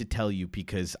need to tell you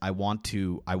because I want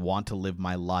to live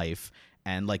my life."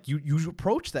 And like you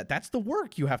approach that. That's the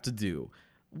work you have to do.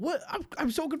 What?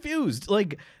 I'm so confused.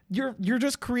 Like you're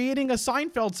just creating a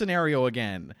Seinfeld scenario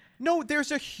again. No, there's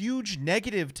a huge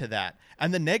negative to that.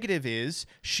 And the negative is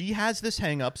she has this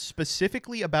hang up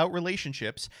specifically about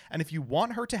relationships. And if you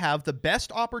want her to have the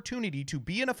best opportunity to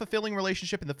be in a fulfilling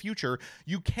relationship in the future,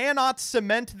 you cannot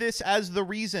cement this as the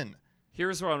reason.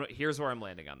 Here's where I'm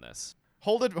landing on this.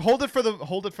 Hold it for the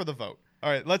vote. All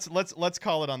right, let's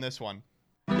call it on this one.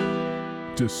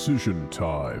 Decision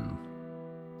time.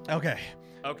 Okay.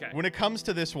 When it comes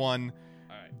to this one,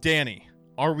 Danny,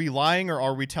 are we lying or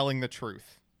are we telling the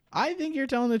truth? I think you're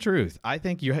telling the truth. I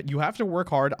think you have to work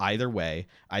hard either way.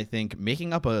 I think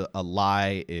making up a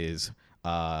lie is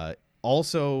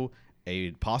also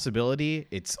a possibility.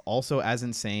 It's also as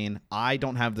insane. I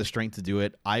don't have the strength to do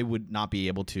it. I would not be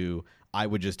able to. I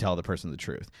would just tell the person the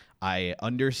truth. I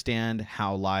understand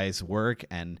how lies work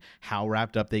and how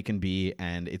wrapped up they can be,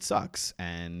 and it sucks.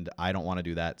 And I don't want to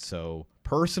do that. So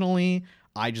personally,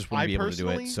 I just want to be able to do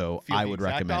it. So I would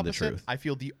recommend the truth. I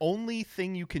feel the only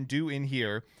thing you can do in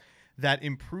here that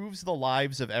improves the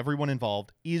lives of everyone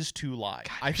involved is to lie.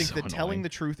 God, I think so that telling annoying. the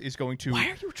truth is going to Why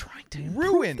are you trying to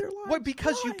ruin improve their lives? what?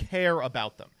 Because you Why? care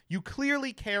about them. You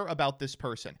clearly care about this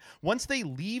person. Once they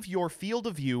leave your field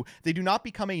of view, they do not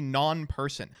become a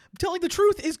non-person. Telling the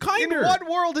truth is kinder. In what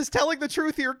world is telling the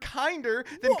truth here kinder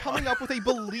than coming up with a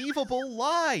believable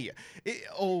lie?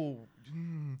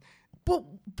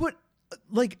 But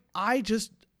like I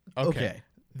just okay.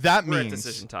 That We're at means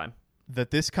decision time.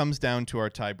 that this comes down to our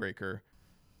tiebreaker,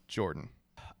 Jordan.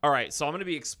 All right, so I'm going to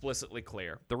be explicitly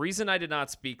clear. The reason I did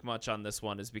not speak much on this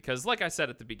one is because, like I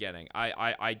said at the beginning,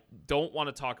 I don't want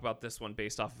to talk about this one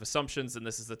based off of assumptions, and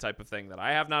this is the type of thing that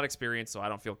I have not experienced, so I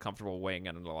don't feel comfortable weighing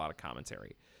in on a lot of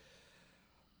commentary.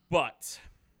 But,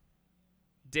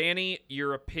 Danny,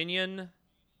 your opinion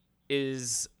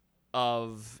is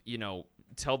of,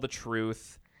 tell the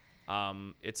truth.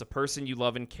 It's a person you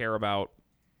love and care about.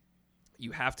 You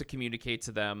have to communicate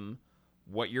to them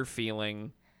what you're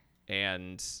feeling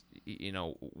and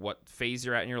what phase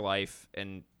you're at in your life,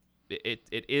 and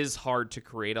it is hard to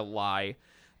create a lie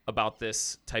about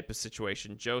this type of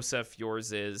situation. Joseph,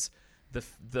 yours is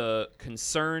the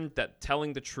concern that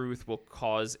telling the truth will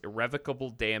cause irrevocable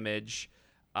damage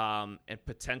and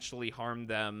potentially harm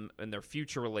them in their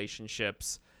future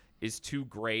relationships, is too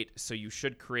great, so you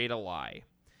should create a lie.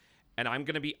 And I'm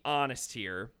going to be honest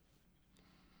here.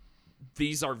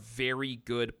 These are very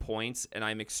good points, and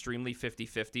I'm extremely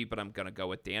 50-50, but I'm going to go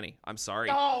with Danny. I'm sorry.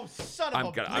 Oh, son of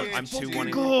a bitch. I'm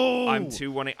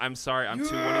 2-1. I'm sorry. I'm 2-1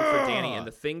 for Danny. And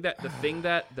the thing that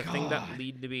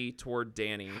lead me toward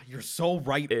Danny. You're so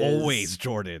right is- always,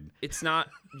 Jordan. It's not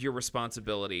your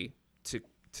responsibility to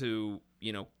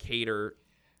cater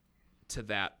to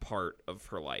that part of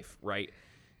her life, right?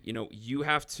 You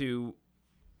have to.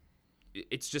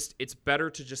 It's better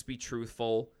to just be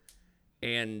truthful,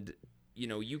 and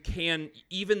you can,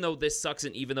 even though this sucks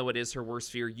and even though it is her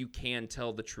worst fear, you can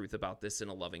tell the truth about this in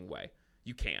a loving way.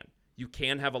 You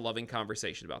can have a loving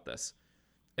conversation about this,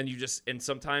 and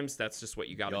sometimes that's just what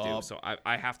you got to do. So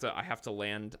I have to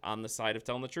land on the side of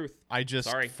telling the truth. I just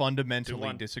fundamentally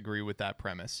 2-1. disagree with that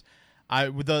premise.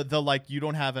 The you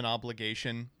don't have an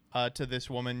obligation to this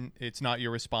woman. It's not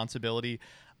your responsibility.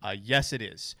 Yes, it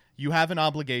is. You have an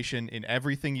obligation in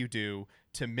everything you do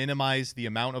to minimize the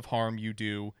amount of harm you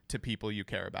do to people you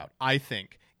care about. I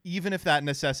think, even if that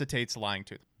necessitates lying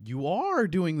to them. You are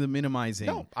doing the minimizing.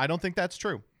 No, I don't think that's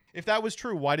true. If that was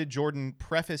true, why did Jordan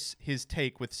preface his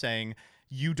take with saying,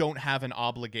 you don't have an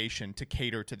obligation to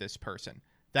cater to this person?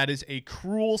 That is a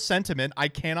cruel sentiment I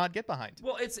cannot get behind.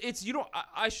 Well, it's you don't.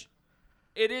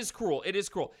 It is cruel. It is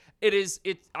cruel.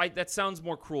 That sounds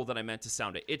more cruel than I meant to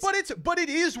sound it. But it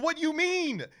is what you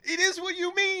mean. It is what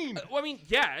you mean. I mean,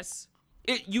 yes.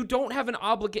 You don't have an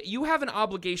You have an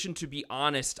obligation to be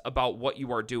honest about what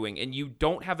you are doing, and you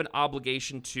don't have an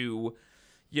obligation to,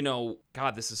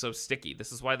 God, this is so sticky.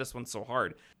 This is why this one's so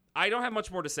hard. I don't have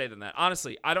much more to say than that.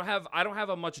 Honestly, I don't have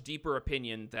a much deeper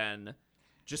opinion than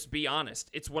just be honest.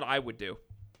 It's what I would do.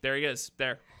 There he is.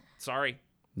 There. Sorry.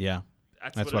 Yeah.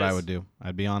 That's what what it I is. would do.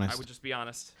 I'd be honest. I would just be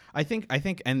honest. I think,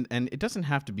 and it doesn't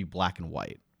have to be black and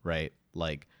white, right?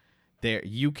 Like,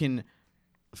 you can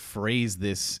phrase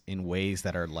this in ways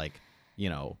that are like,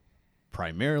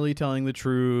 primarily telling the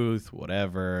truth,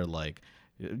 whatever. Like,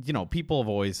 people have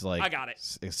always like I got it.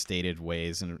 Stated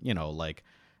ways, and like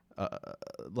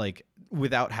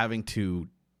without having to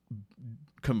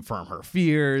confirm her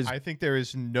fears. I think there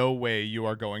is no way you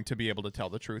are going to be able to tell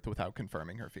the truth without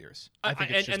confirming her fears. I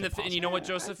think it's just and impossible. you know what,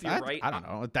 Joseph, you're right. I don't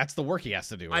know. That's the work he has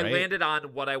to do, I right? landed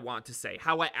on what I want to say.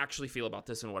 How I actually feel about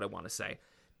this and what I want to say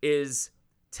is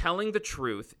telling the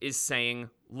truth is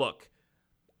saying, look,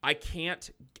 I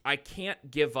can't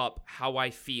give up how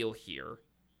I feel here.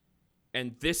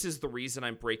 And this is the reason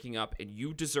I'm breaking up, and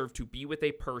you deserve to be with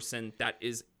a person that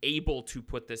is able to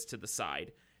put this to the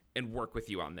side and work with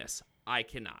you on this. I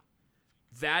cannot.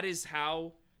 That is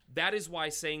why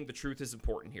saying the truth is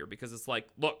important here, because it's like,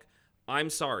 look,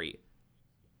 I'm sorry.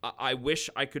 I wish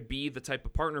I could be the type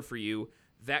of partner for you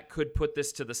that could put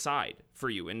this to the side for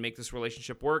you and make this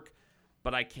relationship work,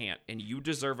 but I can't. And you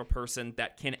deserve a person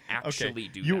that can actually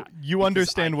do that. You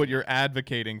understand what you're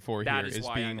advocating for That here is is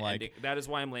why being like, that is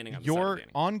why I'm landing on the side of your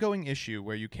Danny. ongoing issue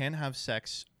where you can have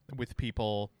sex with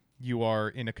people you are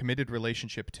in a committed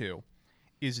relationship to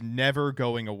is never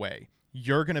going away.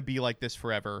 You're going to be like this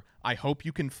forever. I hope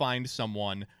you can find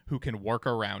someone who can work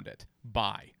around it.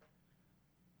 Bye.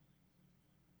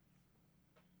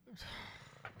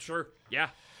 Sure, yeah.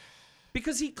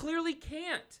 Because he clearly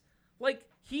can't. Like,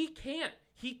 he can't.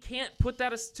 He can't put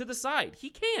that to the side. He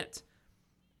can't.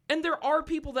 And there are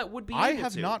people that would be able to. I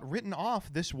have not written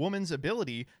off this woman's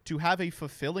ability to have a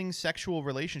fulfilling sexual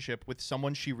relationship with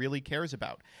someone she really cares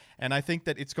about. And I think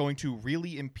that it's going to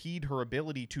really impede her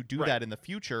ability to do that in the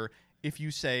future if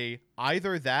you say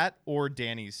either that or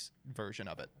Danny's version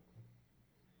of it.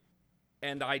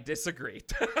 And I disagree.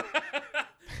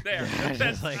 There.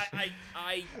 That's, like,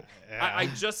 I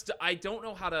don't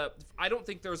know how to. I don't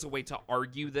think there's a way to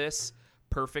argue this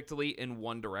perfectly in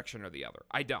one direction or the other.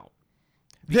 I don't.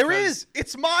 There is.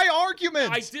 It's my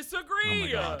argument. I disagree. Oh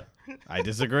my God. I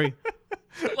disagree.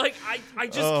 Like, I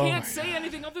just can't say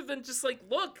anything other than just like,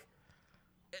 look,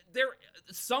 there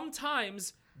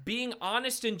sometimes being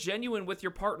honest and genuine with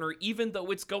your partner, even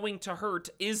though it's going to hurt,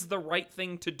 is the right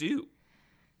thing to do.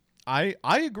 I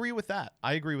agree with that.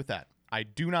 I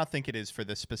do not think it is for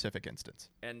this specific instance.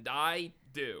 And I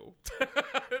do.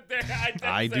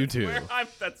 I do too.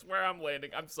 That's where I'm landing.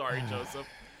 I'm sorry, Joseph.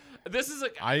 This is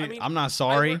I'm not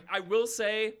sorry. I will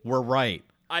say We're right.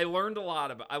 I learned a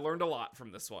lot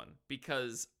from this one,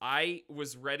 because I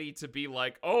was ready to be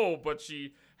like, oh, but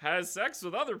she has sex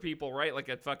with other people, right? Like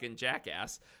a fucking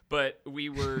jackass. But we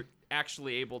were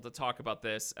actually able to talk about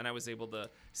this, and I was able to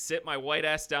sit my white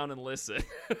ass down and listen.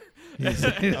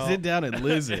 Sit down and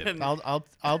listen. And-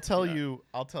 I'll tell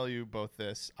you both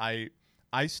this. I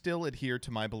still adhere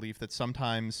to my belief that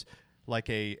sometimes like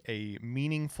a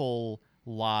meaningful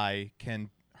lie can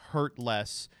hurt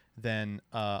less than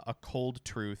a cold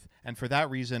truth. And for that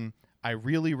reason, I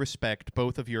really respect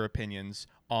both of your opinions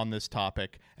on this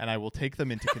topic, and I will take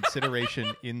them into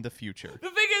consideration in the future. The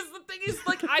thing is,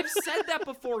 like, I've said that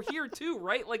before here too,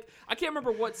 right? Like, I can't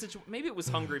remember what situation. Maybe it was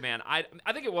Hungry Man. I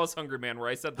think it was Hungry Man where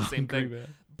I said the same Hungry thing.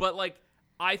 Man. But like,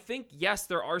 I think yes,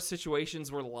 there are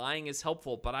situations where lying is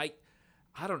helpful, but I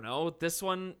don't know. This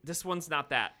one's not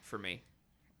that for me.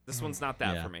 This one's not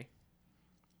that Yeah. for me.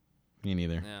 Me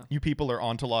neither. Yeah. You people are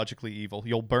ontologically evil.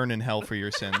 You'll burn in hell for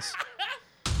your sins.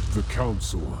 The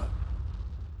council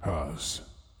has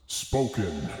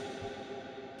spoken.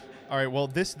 All right, well,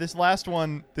 this last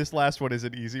one is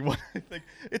an easy one. I think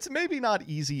it's maybe not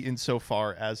easy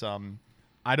insofar as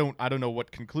I don't know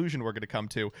what conclusion we're going to come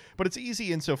to, but it's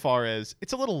easy insofar as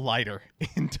it's a little lighter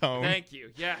in tone. Thank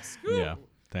you. Yes. Whew. Yeah.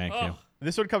 Thank you.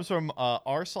 This one comes from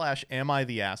r/am I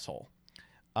the asshole.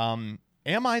 Am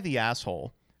I the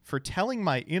asshole for telling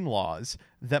my in-laws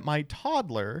that my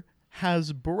toddler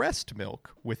has breast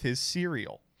milk with his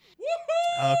cereal?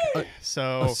 Okay,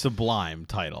 so A sublime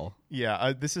title.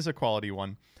 yeah, this is a quality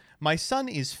one. My son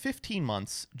is 15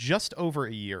 months, just over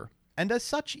a year, and as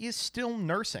such is still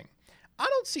nursing. I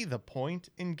don't see the point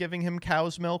in giving him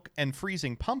cow's milk and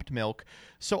freezing pumped milk,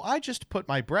 so I just put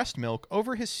my breast milk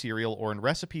over his cereal or in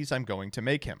recipes I'm going to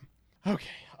make him. Okay,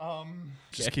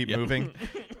 just keep moving.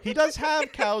 He does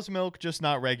have cow's milk, just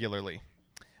not regularly.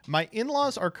 My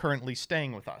in-laws are currently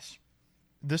staying with us.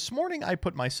 This morning, I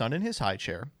put my son in his high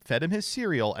chair, fed him his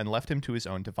cereal, and left him to his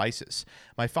own devices.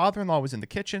 My father-in-law was in the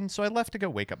kitchen, so I left to go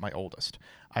wake up my oldest.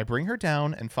 I bring her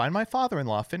down and find my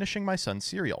father-in-law finishing my son's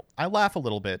cereal. I laugh a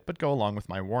little bit, but go along with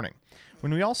my warning.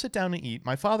 When we all sit down to eat,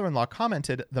 my father-in-law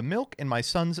commented, "The milk in my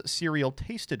son's cereal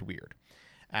tasted weird."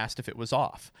 Asked if it was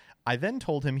off. I then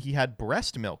told him he had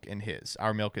breast milk in his.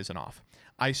 Our milk isn't off.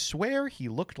 I swear he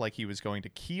looked like he was going to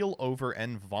keel over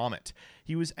and vomit.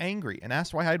 He was angry and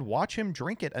asked why I'd watch him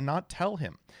drink it and not tell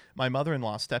him. My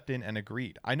mother-in-law stepped in and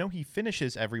agreed. I know he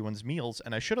finishes everyone's meals,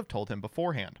 and I should have told him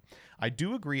beforehand. I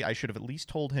do agree I should have at least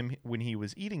told him when he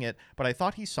was eating it, but I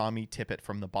thought he saw me tip it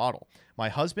from the bottle. My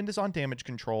husband is on damage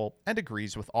control and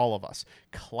agrees with all of us.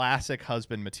 Classic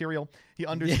husband material. He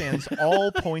understands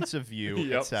all points of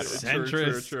view, etc.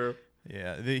 True.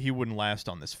 Yeah, he wouldn't last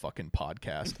on this fucking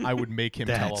podcast. I would make him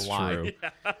tell a That's lie. true.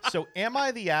 So am I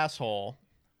the asshole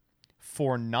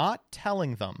for not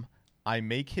telling them I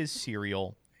make his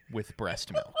cereal with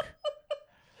breast milk?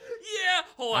 Yeah.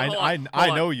 Hold on.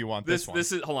 I know you want this one.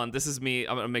 This is hold on. This is me.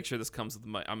 I'm gonna make sure this comes with the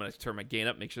mic. I'm gonna turn my gain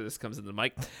up. Make sure this comes into the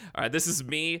mic. All right. This is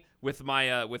me with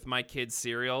my kid's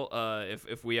cereal.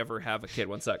 If we ever have a kid.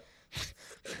 One sec.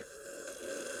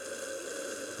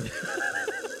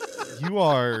 You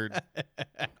are...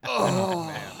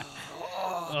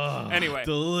 Anyway.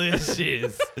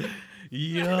 Delicious.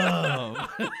 Yum.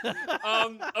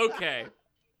 Okay.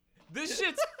 This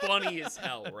shit's funny as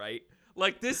hell, right?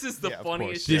 Like, this is the Yeah, of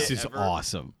funniest course. shit This is ever.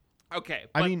 awesome. Okay.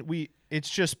 I but- mean, it's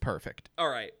just perfect. all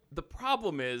right. The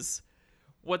problem is,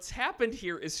 what's happened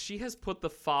here is she has put the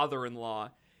father-in-law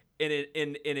in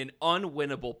an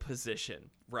unwinnable position,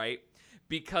 right?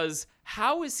 Because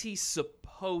how is he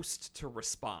supposed to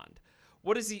respond?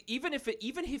 What is he? Even if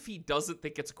he doesn't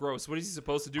think it's gross, what is he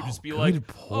supposed to do? Just be like, good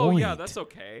 "Oh yeah, point. that's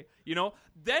okay," you know?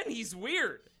 Then he's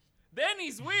weird.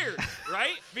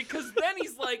 Right? Because then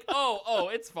he's like, "Oh,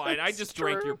 it's fine. I just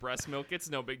drank your breast milk. It's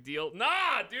no big deal."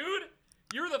 Nah, dude.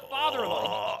 You're the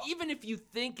father-in-law. Even if you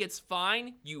think it's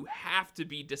fine, you have to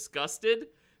be disgusted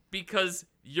because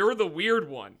you're the weird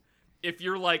one. If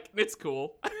you're like, it's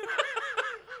cool.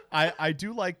 I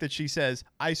do like that she says,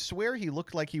 I swear he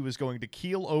looked like he was going to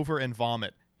keel over and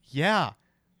vomit. Yeah.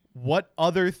 What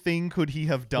other thing could he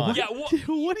have done? Yeah, What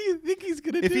do you think he's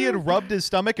gonna do? If he had rubbed his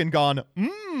stomach and gone,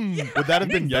 would that have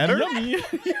been better? Yummy.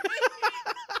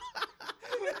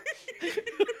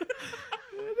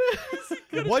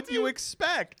 What do you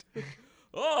expect?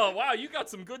 oh, wow, you got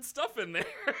some good stuff in there.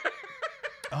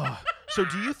 So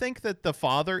do you think that the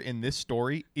father in this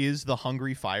story is the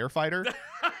hungry firefighter?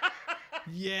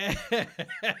 Yeah.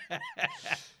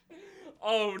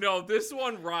 Oh, no, this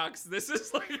one rocks. This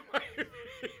is like my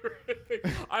favorite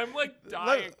thing. I'm like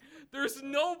dying. There's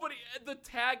nobody.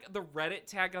 The Reddit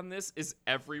tag on this is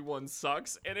everyone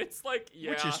sucks. And it's like,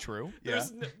 yeah. Which is true. Yeah.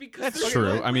 There's because That's there's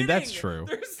true. no I mean, that's winning. true.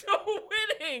 There's no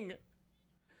winning.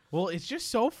 Well, it's just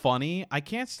so funny. I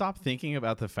can't stop thinking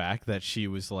about the fact that she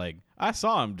was like, I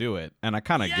saw him do it, and I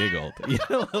kind of giggled, you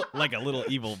know, like a little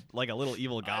evil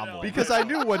goblin. Because I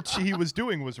knew what he was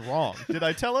doing was wrong. Did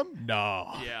I tell him?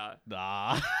 No. Yeah.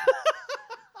 Nah.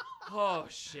 Oh,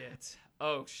 shit.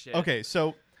 Okay,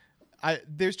 so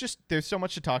there's so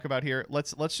much to talk about here.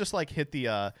 Let's just like hit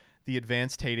the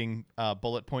advanced hating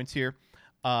bullet points here.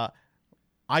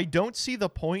 I don't see the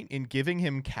point in giving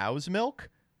him cow's milk.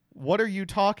 What are you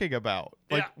talking about?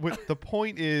 Like, the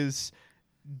point is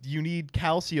you need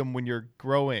calcium when you're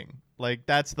growing. Like,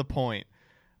 that's the point.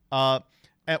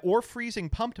 Or freezing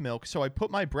pumped milk, so I put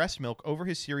my breast milk over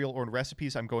his cereal or in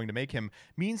recipes I'm going to make him,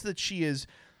 means that she is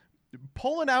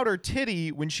pulling out her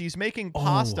titty when she's making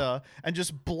pasta and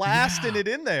just blasting it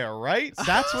in there, right?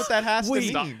 That's what that has to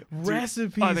mean.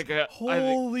 Recipes.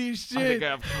 Holy shit. I think I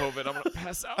have COVID. I'm going to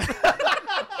pass out.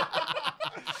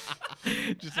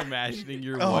 Just imagining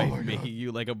your wife making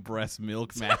you like a breast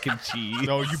milk mac and cheese.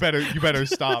 No, you better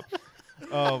stop.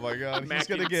 Oh my god.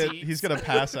 He's gonna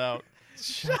pass out.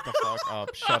 Shut the fuck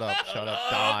up. Shut up.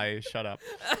 Die. Shut up.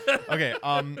 Okay,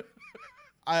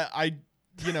 I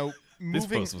moving This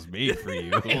post was made for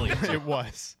you. it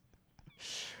was.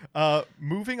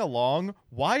 Moving along,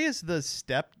 why is the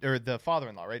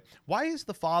father-in-law, right? Why is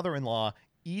the father-in-law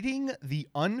eating the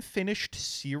unfinished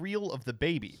cereal of the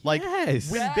baby? Like,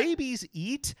 yes. when babies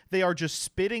eat, they are just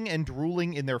spitting and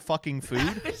drooling in their fucking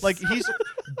food. Like, he's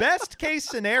best case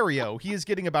scenario, he is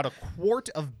getting about a quart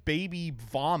of baby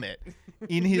vomit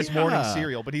in his morning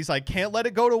cereal, but he's like, can't let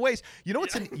it go to waste. You know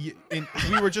what's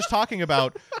we were just talking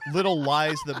about little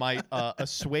lies that might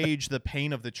assuage the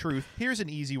pain of the truth. Here's an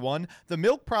easy one. The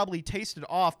milk probably tasted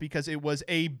off because it was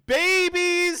a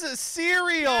baby's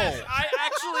cereal. I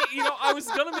actually, I was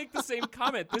gonna make the same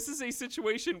comment. This is a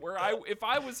situation where if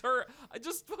I was her, I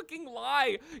just fucking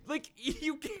lie. Like,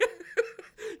 you can't.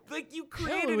 Like, you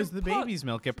created. No, it was the baby's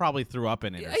milk. It probably threw up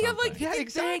in it. Or something.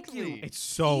 Exactly. It's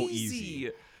so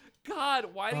easy. God,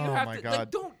 why do you have to?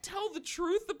 Like, don't tell the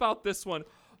truth about this one,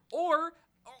 or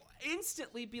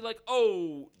instantly be like,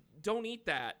 "Oh, don't eat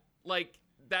that." Like,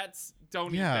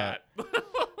 don't eat that.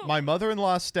 My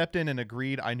mother-in-law stepped in and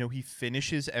agreed. I know he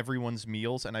finishes everyone's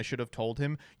meals, and I should have told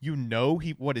him.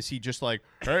 What is he just like?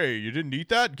 Hey, you didn't eat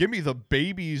that? Give me the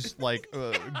baby's like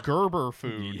Gerber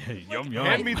food. Yum.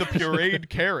 Hand me the pureed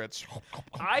carrots.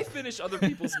 I finish other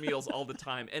people's meals all the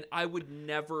time, and I would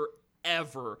never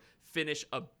ever finish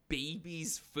a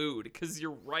baby's food, because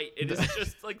you're right, it is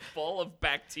just like full of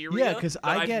bacteria. Yeah, because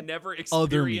I've never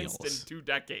experienced in 2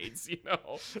 decades.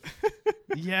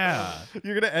 Yeah.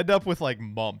 You're gonna end up with like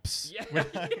mumps.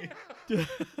 Yeah.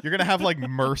 You're gonna have like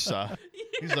MRSA.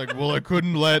 He's like, well, I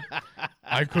couldn't let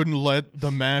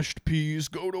the mashed peas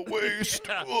go to waste.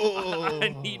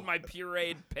 I need my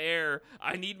pureed pear.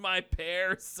 I need my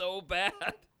pear so bad.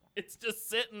 It's just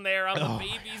sitting there on the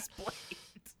baby's plate.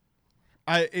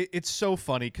 It's so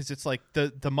funny because it's like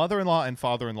the mother-in-law and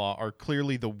father-in-law are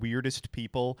clearly the weirdest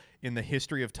people in the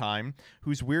history of time,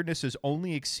 whose weirdness is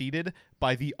only exceeded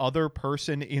by the other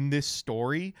person in this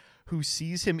story who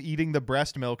sees him eating the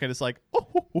breast milk and is like,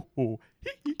 oh.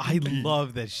 I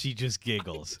love that she just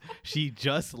giggles. She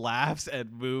just laughs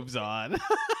and moves on.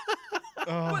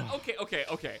 But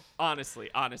okay. Honestly,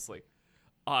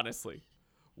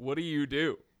 what do you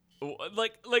do?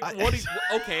 Like, what?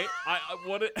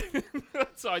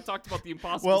 So I talked about the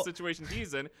impossible situation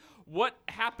he's in. What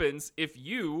happens if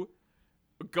you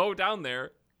go down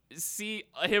there, see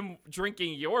him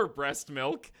drinking your breast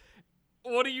milk?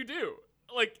 What do?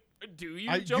 Like, do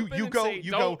you jump in and say,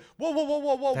 go,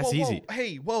 whoa, That's easy.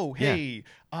 Hey,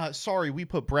 sorry, we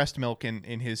put breast milk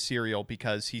in his cereal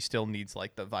because he still needs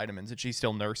like the vitamins and she's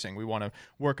still nursing. We want to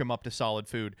work him up to solid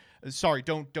food. Sorry,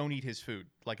 don't eat his food.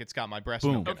 Like, it's got my breast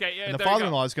milk in it. Okay, yeah, and the there you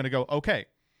father-in-law is going to go, okay.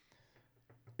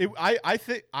 I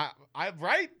think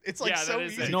right. It's like so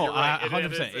easy. No, You're right.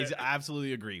 100%. It's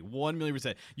absolutely agree.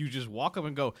 1,000,000%. You just walk up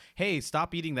and go, "Hey,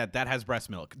 stop eating that. That has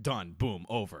breast milk." Done. Boom.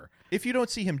 Over. If you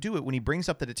don't see him do it, when he brings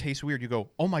up that it tastes weird, you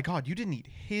go, "Oh my god, you didn't eat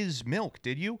his milk,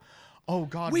 did you?" Oh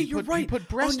god, Wait, you're right. He put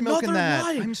breast milk in that.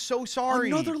 Lie. I'm so sorry.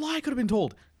 Another lie could have been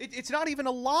told. It's not even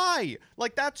a lie.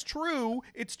 Like, that's true.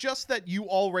 It's just that you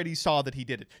already saw that he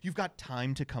did it. You've got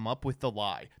time to come up with the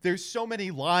lie. There's so many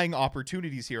lying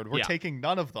opportunities here, and we're taking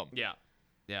none of them. Yeah.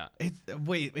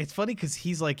 It's funny because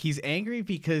he's angry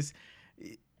because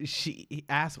she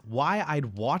asked why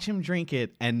I'd watch him drink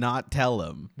it and not tell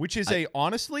him. Which is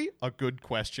honestly a good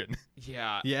question.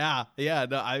 Yeah.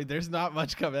 No, there's not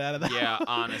much coming out of that. Yeah,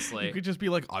 honestly. You could just be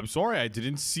like, I'm sorry, I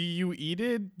didn't see you eat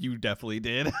it. You definitely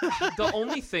did. The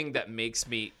only thing that makes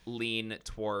me lean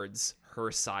towards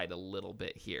her side a little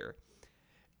bit here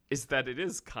is that it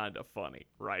is kind of funny,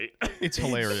 right? It's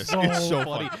hilarious. So it's so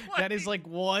funny. funny. That is like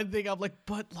one thing I'm like,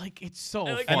 but like it's so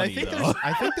funny. And I think though.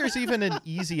 I think there's even an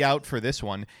easy out for this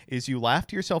one, is you laugh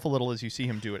to yourself a little as you see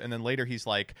him do it, and then later he's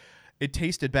like, it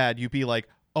tasted bad. You'd be like,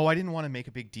 Oh, I didn't want to make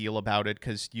a big deal about it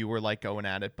because you were like going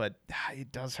at it, but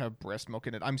it does have breast milk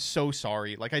in it. I'm so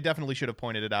sorry. Like, I definitely should have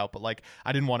pointed it out, but like,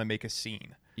 I didn't want to make a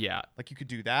scene. Yeah. Like, you could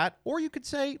do that, or you could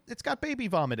say it's got baby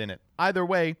vomit in it. Either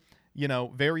way,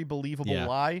 very believable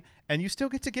lie, and you still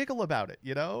get to giggle about it,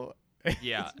 Yeah.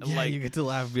 Yeah, Like, you get to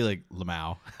laugh and be like,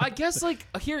 Lamau. I guess like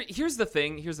here's the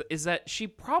thing. Is that she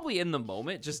probably in the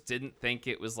moment just didn't think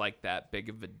it was like that big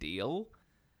of a deal.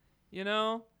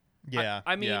 Yeah.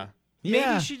 I mean, yeah. maybe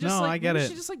Yeah, she just no, like I get maybe it.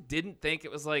 she just like didn't think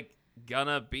it was like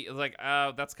gonna be like,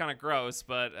 oh, that's kind of gross,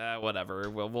 but whatever.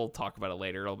 We'll talk about it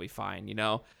later. It'll be fine,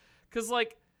 because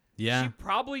like Yeah. she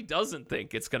probably doesn't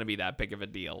think it's gonna be that big of a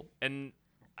deal, and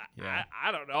Yeah.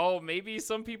 I don't know. Maybe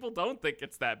some people don't think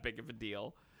it's that big of a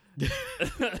deal.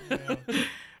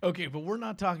 Okay, but we're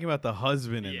not talking about the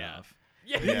husband Yeah. enough.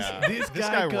 Yeah. This This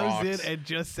guy guy goes rocks. in and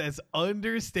just says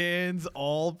understands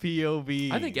all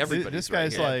POV. I think everybody's This right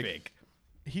guy's here. like,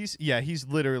 he's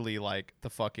literally like the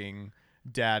fucking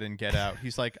dad in Get Out.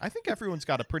 He's like, I think everyone's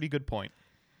got a pretty good point.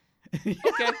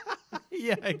 Okay.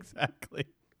 Yeah, exactly.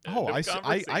 Oh, End of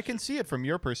I can see it from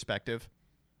your perspective.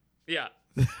 Yeah.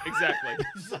 Exactly.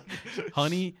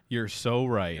 Honey, you're so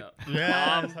right.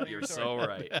 Yeah. Mom, you're so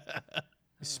right.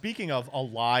 Speaking of a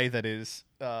lie that is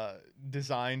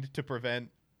designed to prevent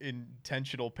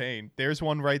intentional pain, there's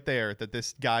one right there that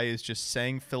this guy is just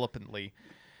saying flippantly.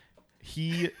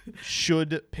 He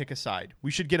should pick a side.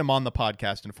 We should get him on the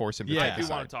podcast and force him to Yeah. pick I a do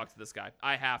side. want to talk to this guy.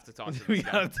 I have to talk to We this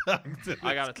guy. gotta talk to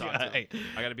I gotta this talk to guy. him.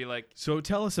 I gotta be like, So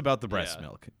tell us about the breast Yeah.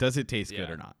 milk. Does it taste good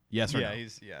Yeah. or not? Yes or Yeah, no?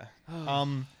 he's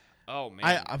oh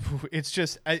man, it's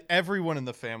just everyone in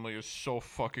the family is so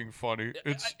fucking funny.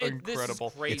 It's incredible.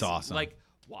 This is crazy. It's awesome. Like,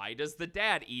 why does the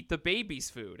dad eat the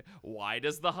baby's food? Why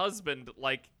does the husband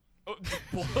like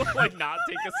not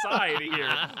take a side here?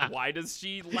 Why does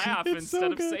she laugh It's so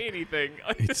instead of good. say anything?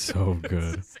 It's so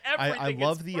good. It's everything. I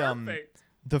love It's the perfect.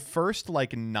 the first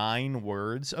like 9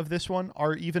 words of this one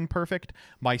are even perfect.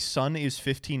 My son is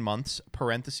 15 months,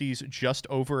 parentheses, just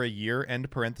over a year, end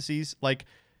parentheses. Like,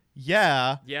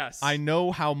 yeah, Yes. I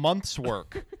know how months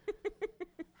work.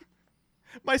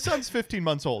 My son's 15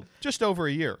 months old, just over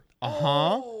a year.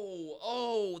 Uh-huh.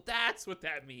 Oh, that's what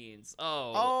that means.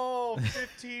 Oh,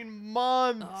 15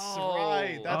 months. Oh.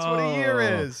 Right. That's what a year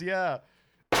Oh. is. Yeah.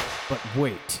 But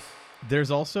wait. There's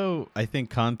also, I think,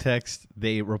 context.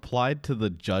 They replied to the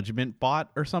judgment bot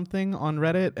or something on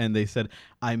Reddit, and they said,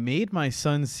 I made my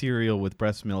son cereal with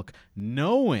breast milk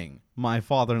knowing my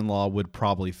father-in-law would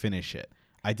probably finish it.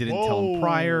 I didn't tell him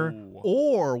prior Whoa.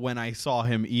 or when I saw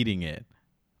him eating it.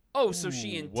 Oh, so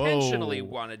she Ooh, intentionally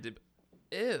whoa. wanted to.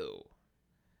 Ew.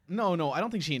 No, I don't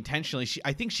think she intentionally.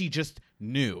 I think she just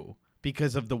knew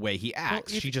because of the way he Well,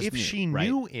 acts. if she just if knew, she right?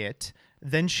 knew it,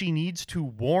 then she needs to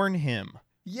warn him.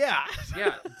 Yeah.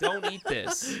 Yeah, don't eat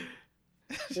this.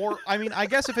 Or, I mean, I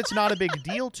guess if it's not a big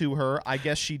deal to her, I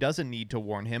guess she doesn't need to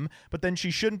warn him. But then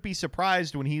she shouldn't be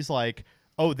surprised when he's like,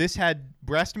 oh, this had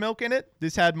breast milk in it?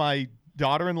 This had my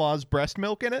daughter-in-law's breast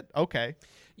milk in it? Okay.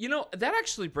 That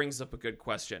actually brings up a good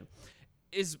question.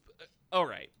 All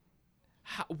right.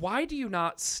 Why do you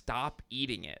not stop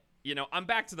eating it? I'm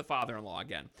back to the father-in-law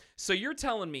again. So you're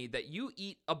telling me that you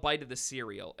eat a bite of the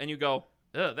cereal and you go,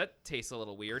 ugh, that tastes a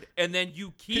little weird. And then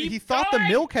you keep He thought the going?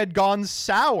 milk had gone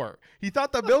sour. He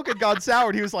thought the milk had gone sour,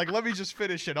 and he was like, let me just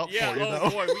finish it up Yeah, for you, oh though.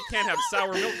 boy, we can't have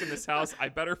sour milk in this house. I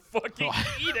better fucking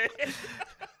eat it.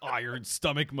 Iron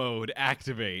stomach mode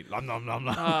activate. Nom, nom, nom,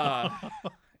 nom.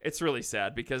 It's really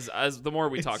sad because as the more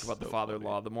we talk about the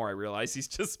father-in-law, the more I realize he's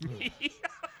just me.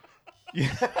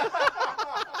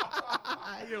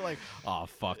 You're like, oh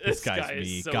fuck, This this guy's guy is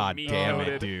me. so God damn mean-goated.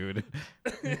 it, dude.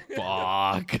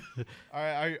 Fuck. All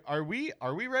right, are we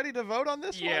ready to vote on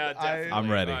this Yeah, one? definitely. I'm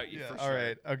ready. Yeah, for all sure.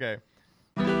 right, okay.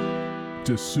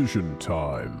 Decision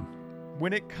time.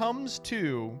 When it comes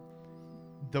to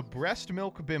the breast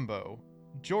milk bimbo,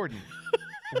 Jordan,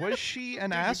 was she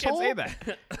an asshole? You can't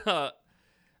say that.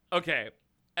 Okay,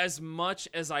 as much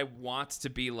as I want to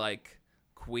be like,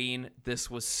 Queen, this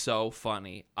was so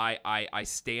funny. I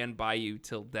stand by you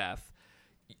till death.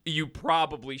 You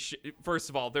probably should. First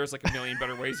of all, there's like a million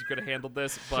better ways you could have handled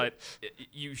this, but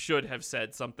you should have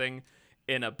said something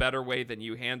in a better way than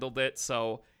you handled it.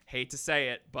 So, hate to say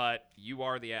it, but you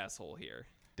are the asshole here.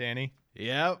 Danny?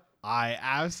 Yep, I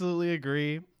absolutely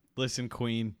agree. Listen,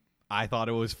 Queen, I thought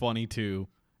it was funny too,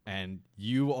 and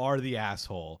you are the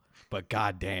asshole. But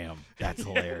goddamn, that's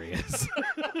hilarious.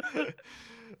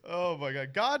 Oh my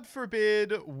God. God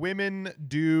forbid women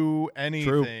do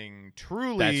anything.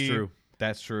 Truly. That's true.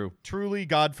 That's true. Truly,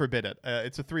 God forbid it.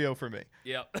 It's a 3-0 for me.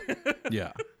 Yep.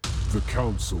 Yeah. The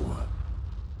council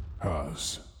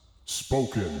has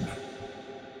spoken.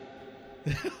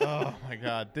 Oh my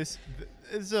God, this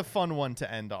is a fun one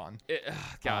to end on.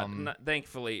 God,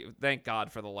 thank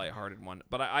God for the lighthearted one.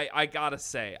 But I gotta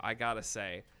say,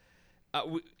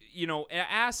 an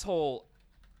asshole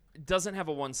doesn't have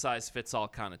a one-size-fits-all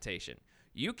connotation.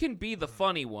 You can be the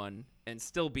funny one and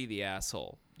still be the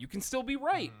asshole. You can still be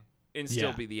right and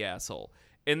still be the asshole.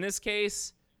 In this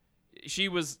case, she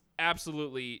was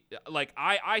absolutely like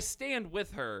I stand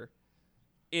with her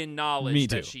in knowledge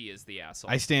that she is the asshole.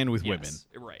 I stand with women.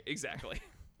 Right, exactly.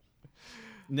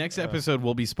 Next episode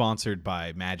will be sponsored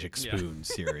by Magic Spoon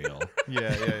cereal.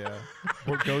 Yeah.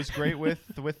 What goes great with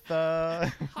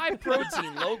high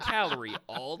protein, low calorie,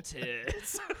 all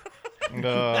tits.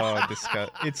 Oh,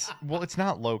 disgust. It's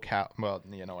not low cal. Well,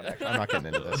 you know what? I'm not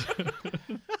getting into this.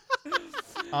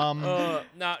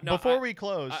 No. Before we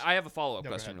close, I have a follow-up go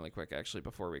question ahead. really quick, actually,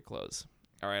 before we close.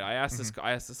 All right, I asked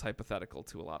this hypothetical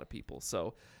to a lot of people.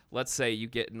 So let's say you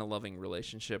get in a loving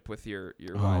relationship with your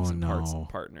wives and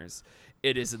partners.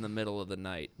 It is in the middle of the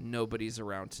night. Nobody's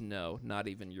around to know, not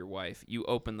even your wife. You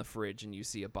open the fridge and you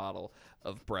see a bottle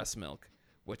of breast milk.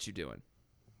 What you doing?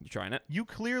 You trying it? You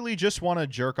clearly just want to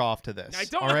jerk off to this. I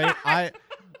don't. All right,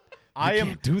 I am.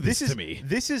 Can't do this to me.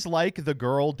 This is like the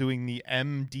girl doing the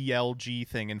MDLG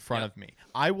thing in front of me.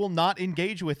 I will not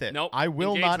engage with it. Nope. I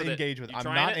will Engage not with it. engage with it. You I'm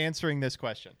trying not it? answering this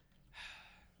question.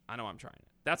 I know I'm trying it.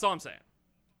 That's all I'm saying.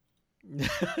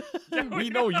 We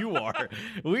know you are.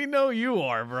 We know you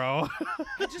are, bro.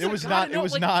 It was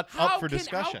not up for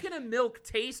discussion. How can a milk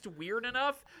taste weird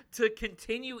enough to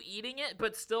continue eating it,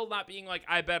 but still not being like,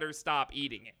 I better stop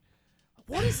eating it?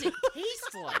 What does it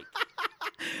taste like?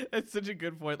 That's such a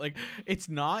good point. Like, it's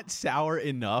not sour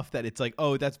enough that it's like,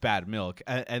 oh, that's bad milk,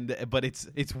 but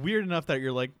it's weird enough that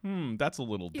you're like, that's a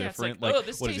little different. It's like, like,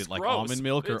 this what is tastes it, like gross. almond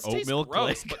milk or It oat tastes milk?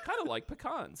 gross, Like, but kind of like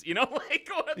pecans. You know, like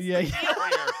what's Yeah, the deal here?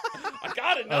 I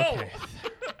gotta know. Okay.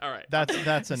 All right. That's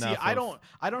see, enough. I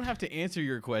don't have to answer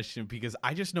your question because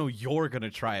I just know you're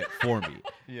gonna try it for me.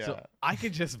 Yeah. So I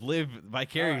could just live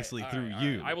vicariously through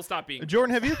you. I will stop being.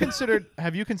 Jordan,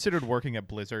 have you considered working at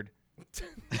Blizzard?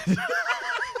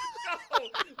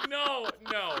 No.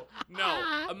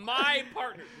 My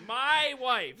partner, my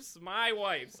wife's.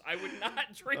 I would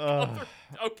not drink.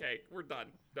 Okay, we're done.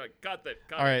 Cut that.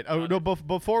 All right.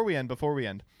 Before we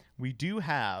end, we do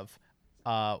have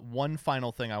one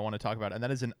final thing I want to talk about, and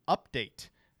that is an update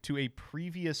to a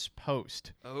previous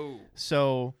post. Oh.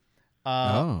 So,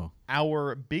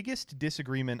 our biggest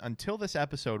disagreement until this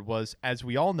episode was, as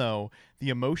we all know, the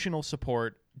emotional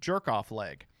support jerk-off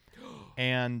leg.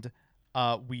 And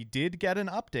we did get an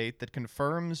update that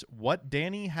confirms what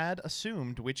Danny had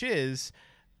assumed, which is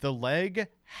the leg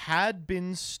had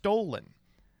been stolen.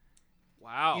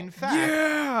 Wow. In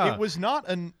fact, it was not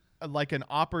an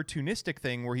opportunistic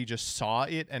thing where he just saw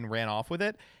it and ran off with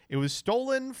it. It was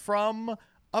stolen from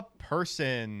a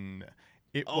person.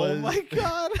 Oh my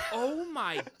god. Oh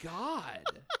my god.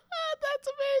 That's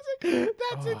amazing.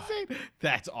 That's insane.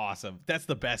 That's awesome. That's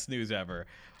the best news ever.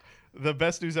 The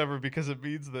best news ever because it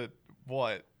means that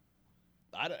what?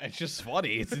 It's just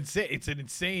funny. It's insane. It's an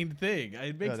insane thing.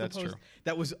 It makes the that's post true.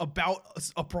 that was about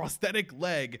a prosthetic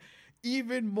leg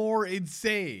even more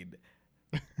insane.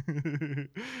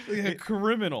 Like a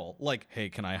criminal. Like, hey,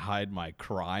 can I hide my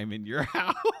crime in your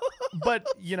house? But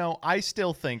I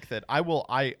still think that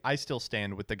I still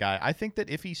stand with the guy. I think that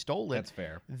if he stole it, That's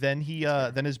fair. Then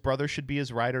then his brother should be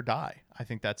his ride or die. I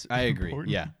think that's I agree.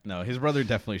 important. Yeah. No, his brother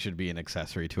definitely should be an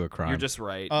accessory to a crime. You're just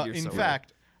right. You're In so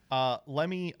fact, let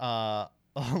me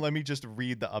just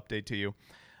read the update to you.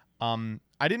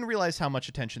 I didn't realize how much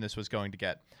attention this was going to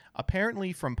get.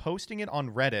 Apparently, from posting it on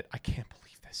Reddit, I can't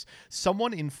believe this.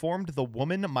 Someone informed the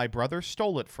woman my brother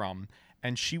stole it from,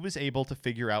 and she was able to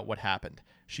figure out what happened.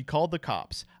 She called the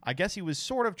cops. I guess he was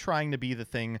sort of trying to be the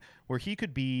thing where he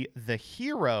could be the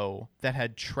hero that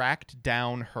had tracked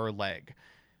down her leg.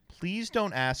 Please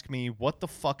don't ask me what the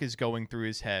fuck is going through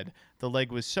his head. The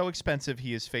leg was so expensive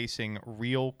he is facing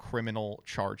real criminal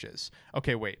charges.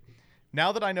 Okay, wait.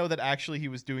 Now that I know that actually he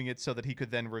was doing it so that he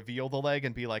could then reveal the leg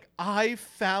and be like, I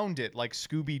found it, like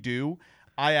Scooby-Doo,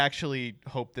 I actually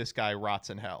hope this guy rots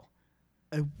in hell.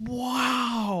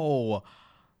 Wow.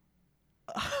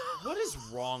 What is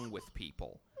wrong with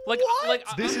people? Like,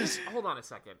 hold on a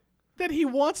second. That he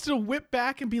wants to whip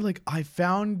back and be like, I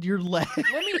found your leg.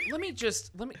 I'm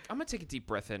gonna take a deep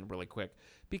breath in really quick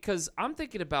because I'm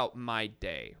thinking about my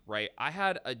day, right? I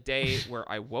had a day where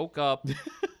I woke up,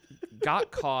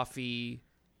 got coffee,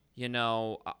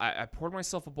 I poured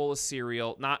myself a bowl of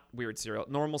cereal, not weird cereal,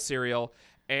 normal cereal,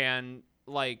 and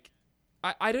like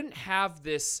I didn't have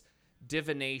this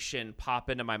divination pop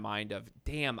into my mind of,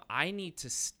 damn, I need to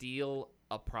steal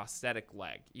a prosthetic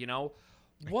leg, you know?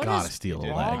 What gotta is steal a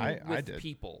wrong leg. I with did.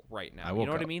 people right now? I You woke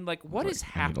know what I up. mean? Like, what like, is I need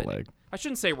a happening? leg. I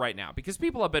shouldn't say right now because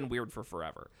people have been weird for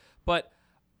forever. But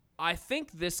I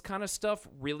think this kind of stuff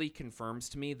really confirms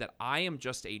to me that I am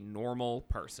just a normal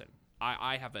person.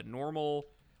 I have a normal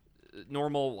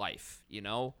life, you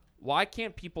know? Why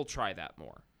can't people try that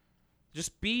more?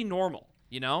 Just be normal,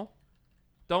 you know?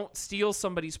 Don't steal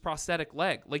somebody's prosthetic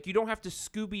leg. Like, you don't have to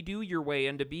Scooby-Doo your way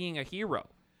into being a hero.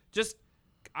 Just,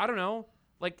 I don't know,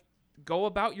 like, go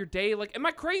about your day. Like, am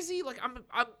I crazy? Like, I'm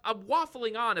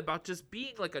waffling on about just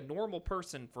being like a normal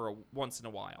person for once in a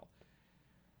while.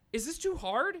 Is this too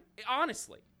hard?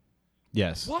 Honestly.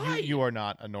 Yes. Why? You are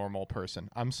not a normal person.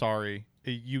 I'm sorry.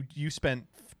 You spent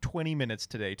 20 minutes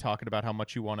today talking about how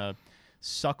much you want to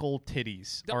suckle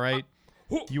titties. All right?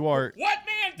 You are What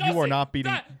man does you are it? not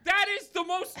beating That is the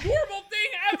most normal thing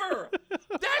ever.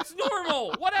 That's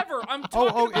normal. Whatever. I'm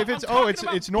talking about,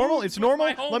 it's normal. boobs It's with normal.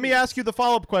 my Let me homies. ask you the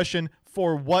follow-up question.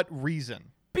 For what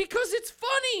reason? Because it's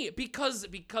funny. Because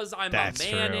I'm That's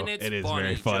a man true. and it's It is funny,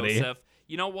 very funny. Joseph.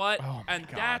 You know what? Oh my and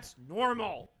God. that's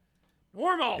normal.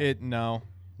 Normal. No.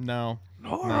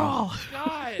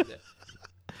 God.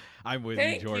 I'm with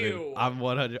Thank you, Jordan. you. I'm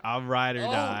 100. I'm ride or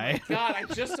Oh die. my God, I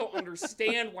just don't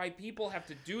understand why people have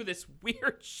to do this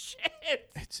weird shit.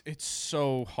 It's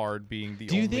so hard being the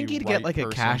Do you only think he'd right get like a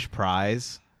person. cash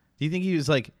prize? Do you think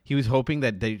he was hoping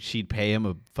that she'd pay him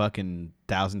a fucking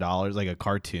 $1,000, like a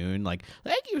cartoon, like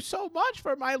thank you so much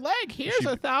for my leg. Here's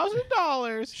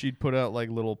 $1,000. She'd put out like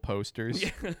little posters.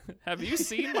 Have you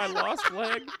seen my lost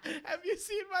leg? Have you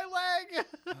seen my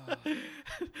leg?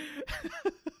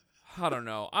 I don't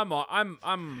know. I'm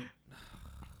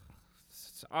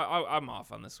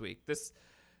off on this week. This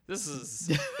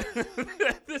is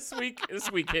this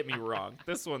week hit me wrong.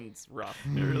 This one's rough.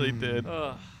 It really did.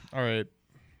 Ugh. All right.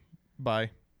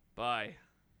 Bye. Bye.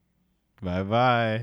 Bye bye.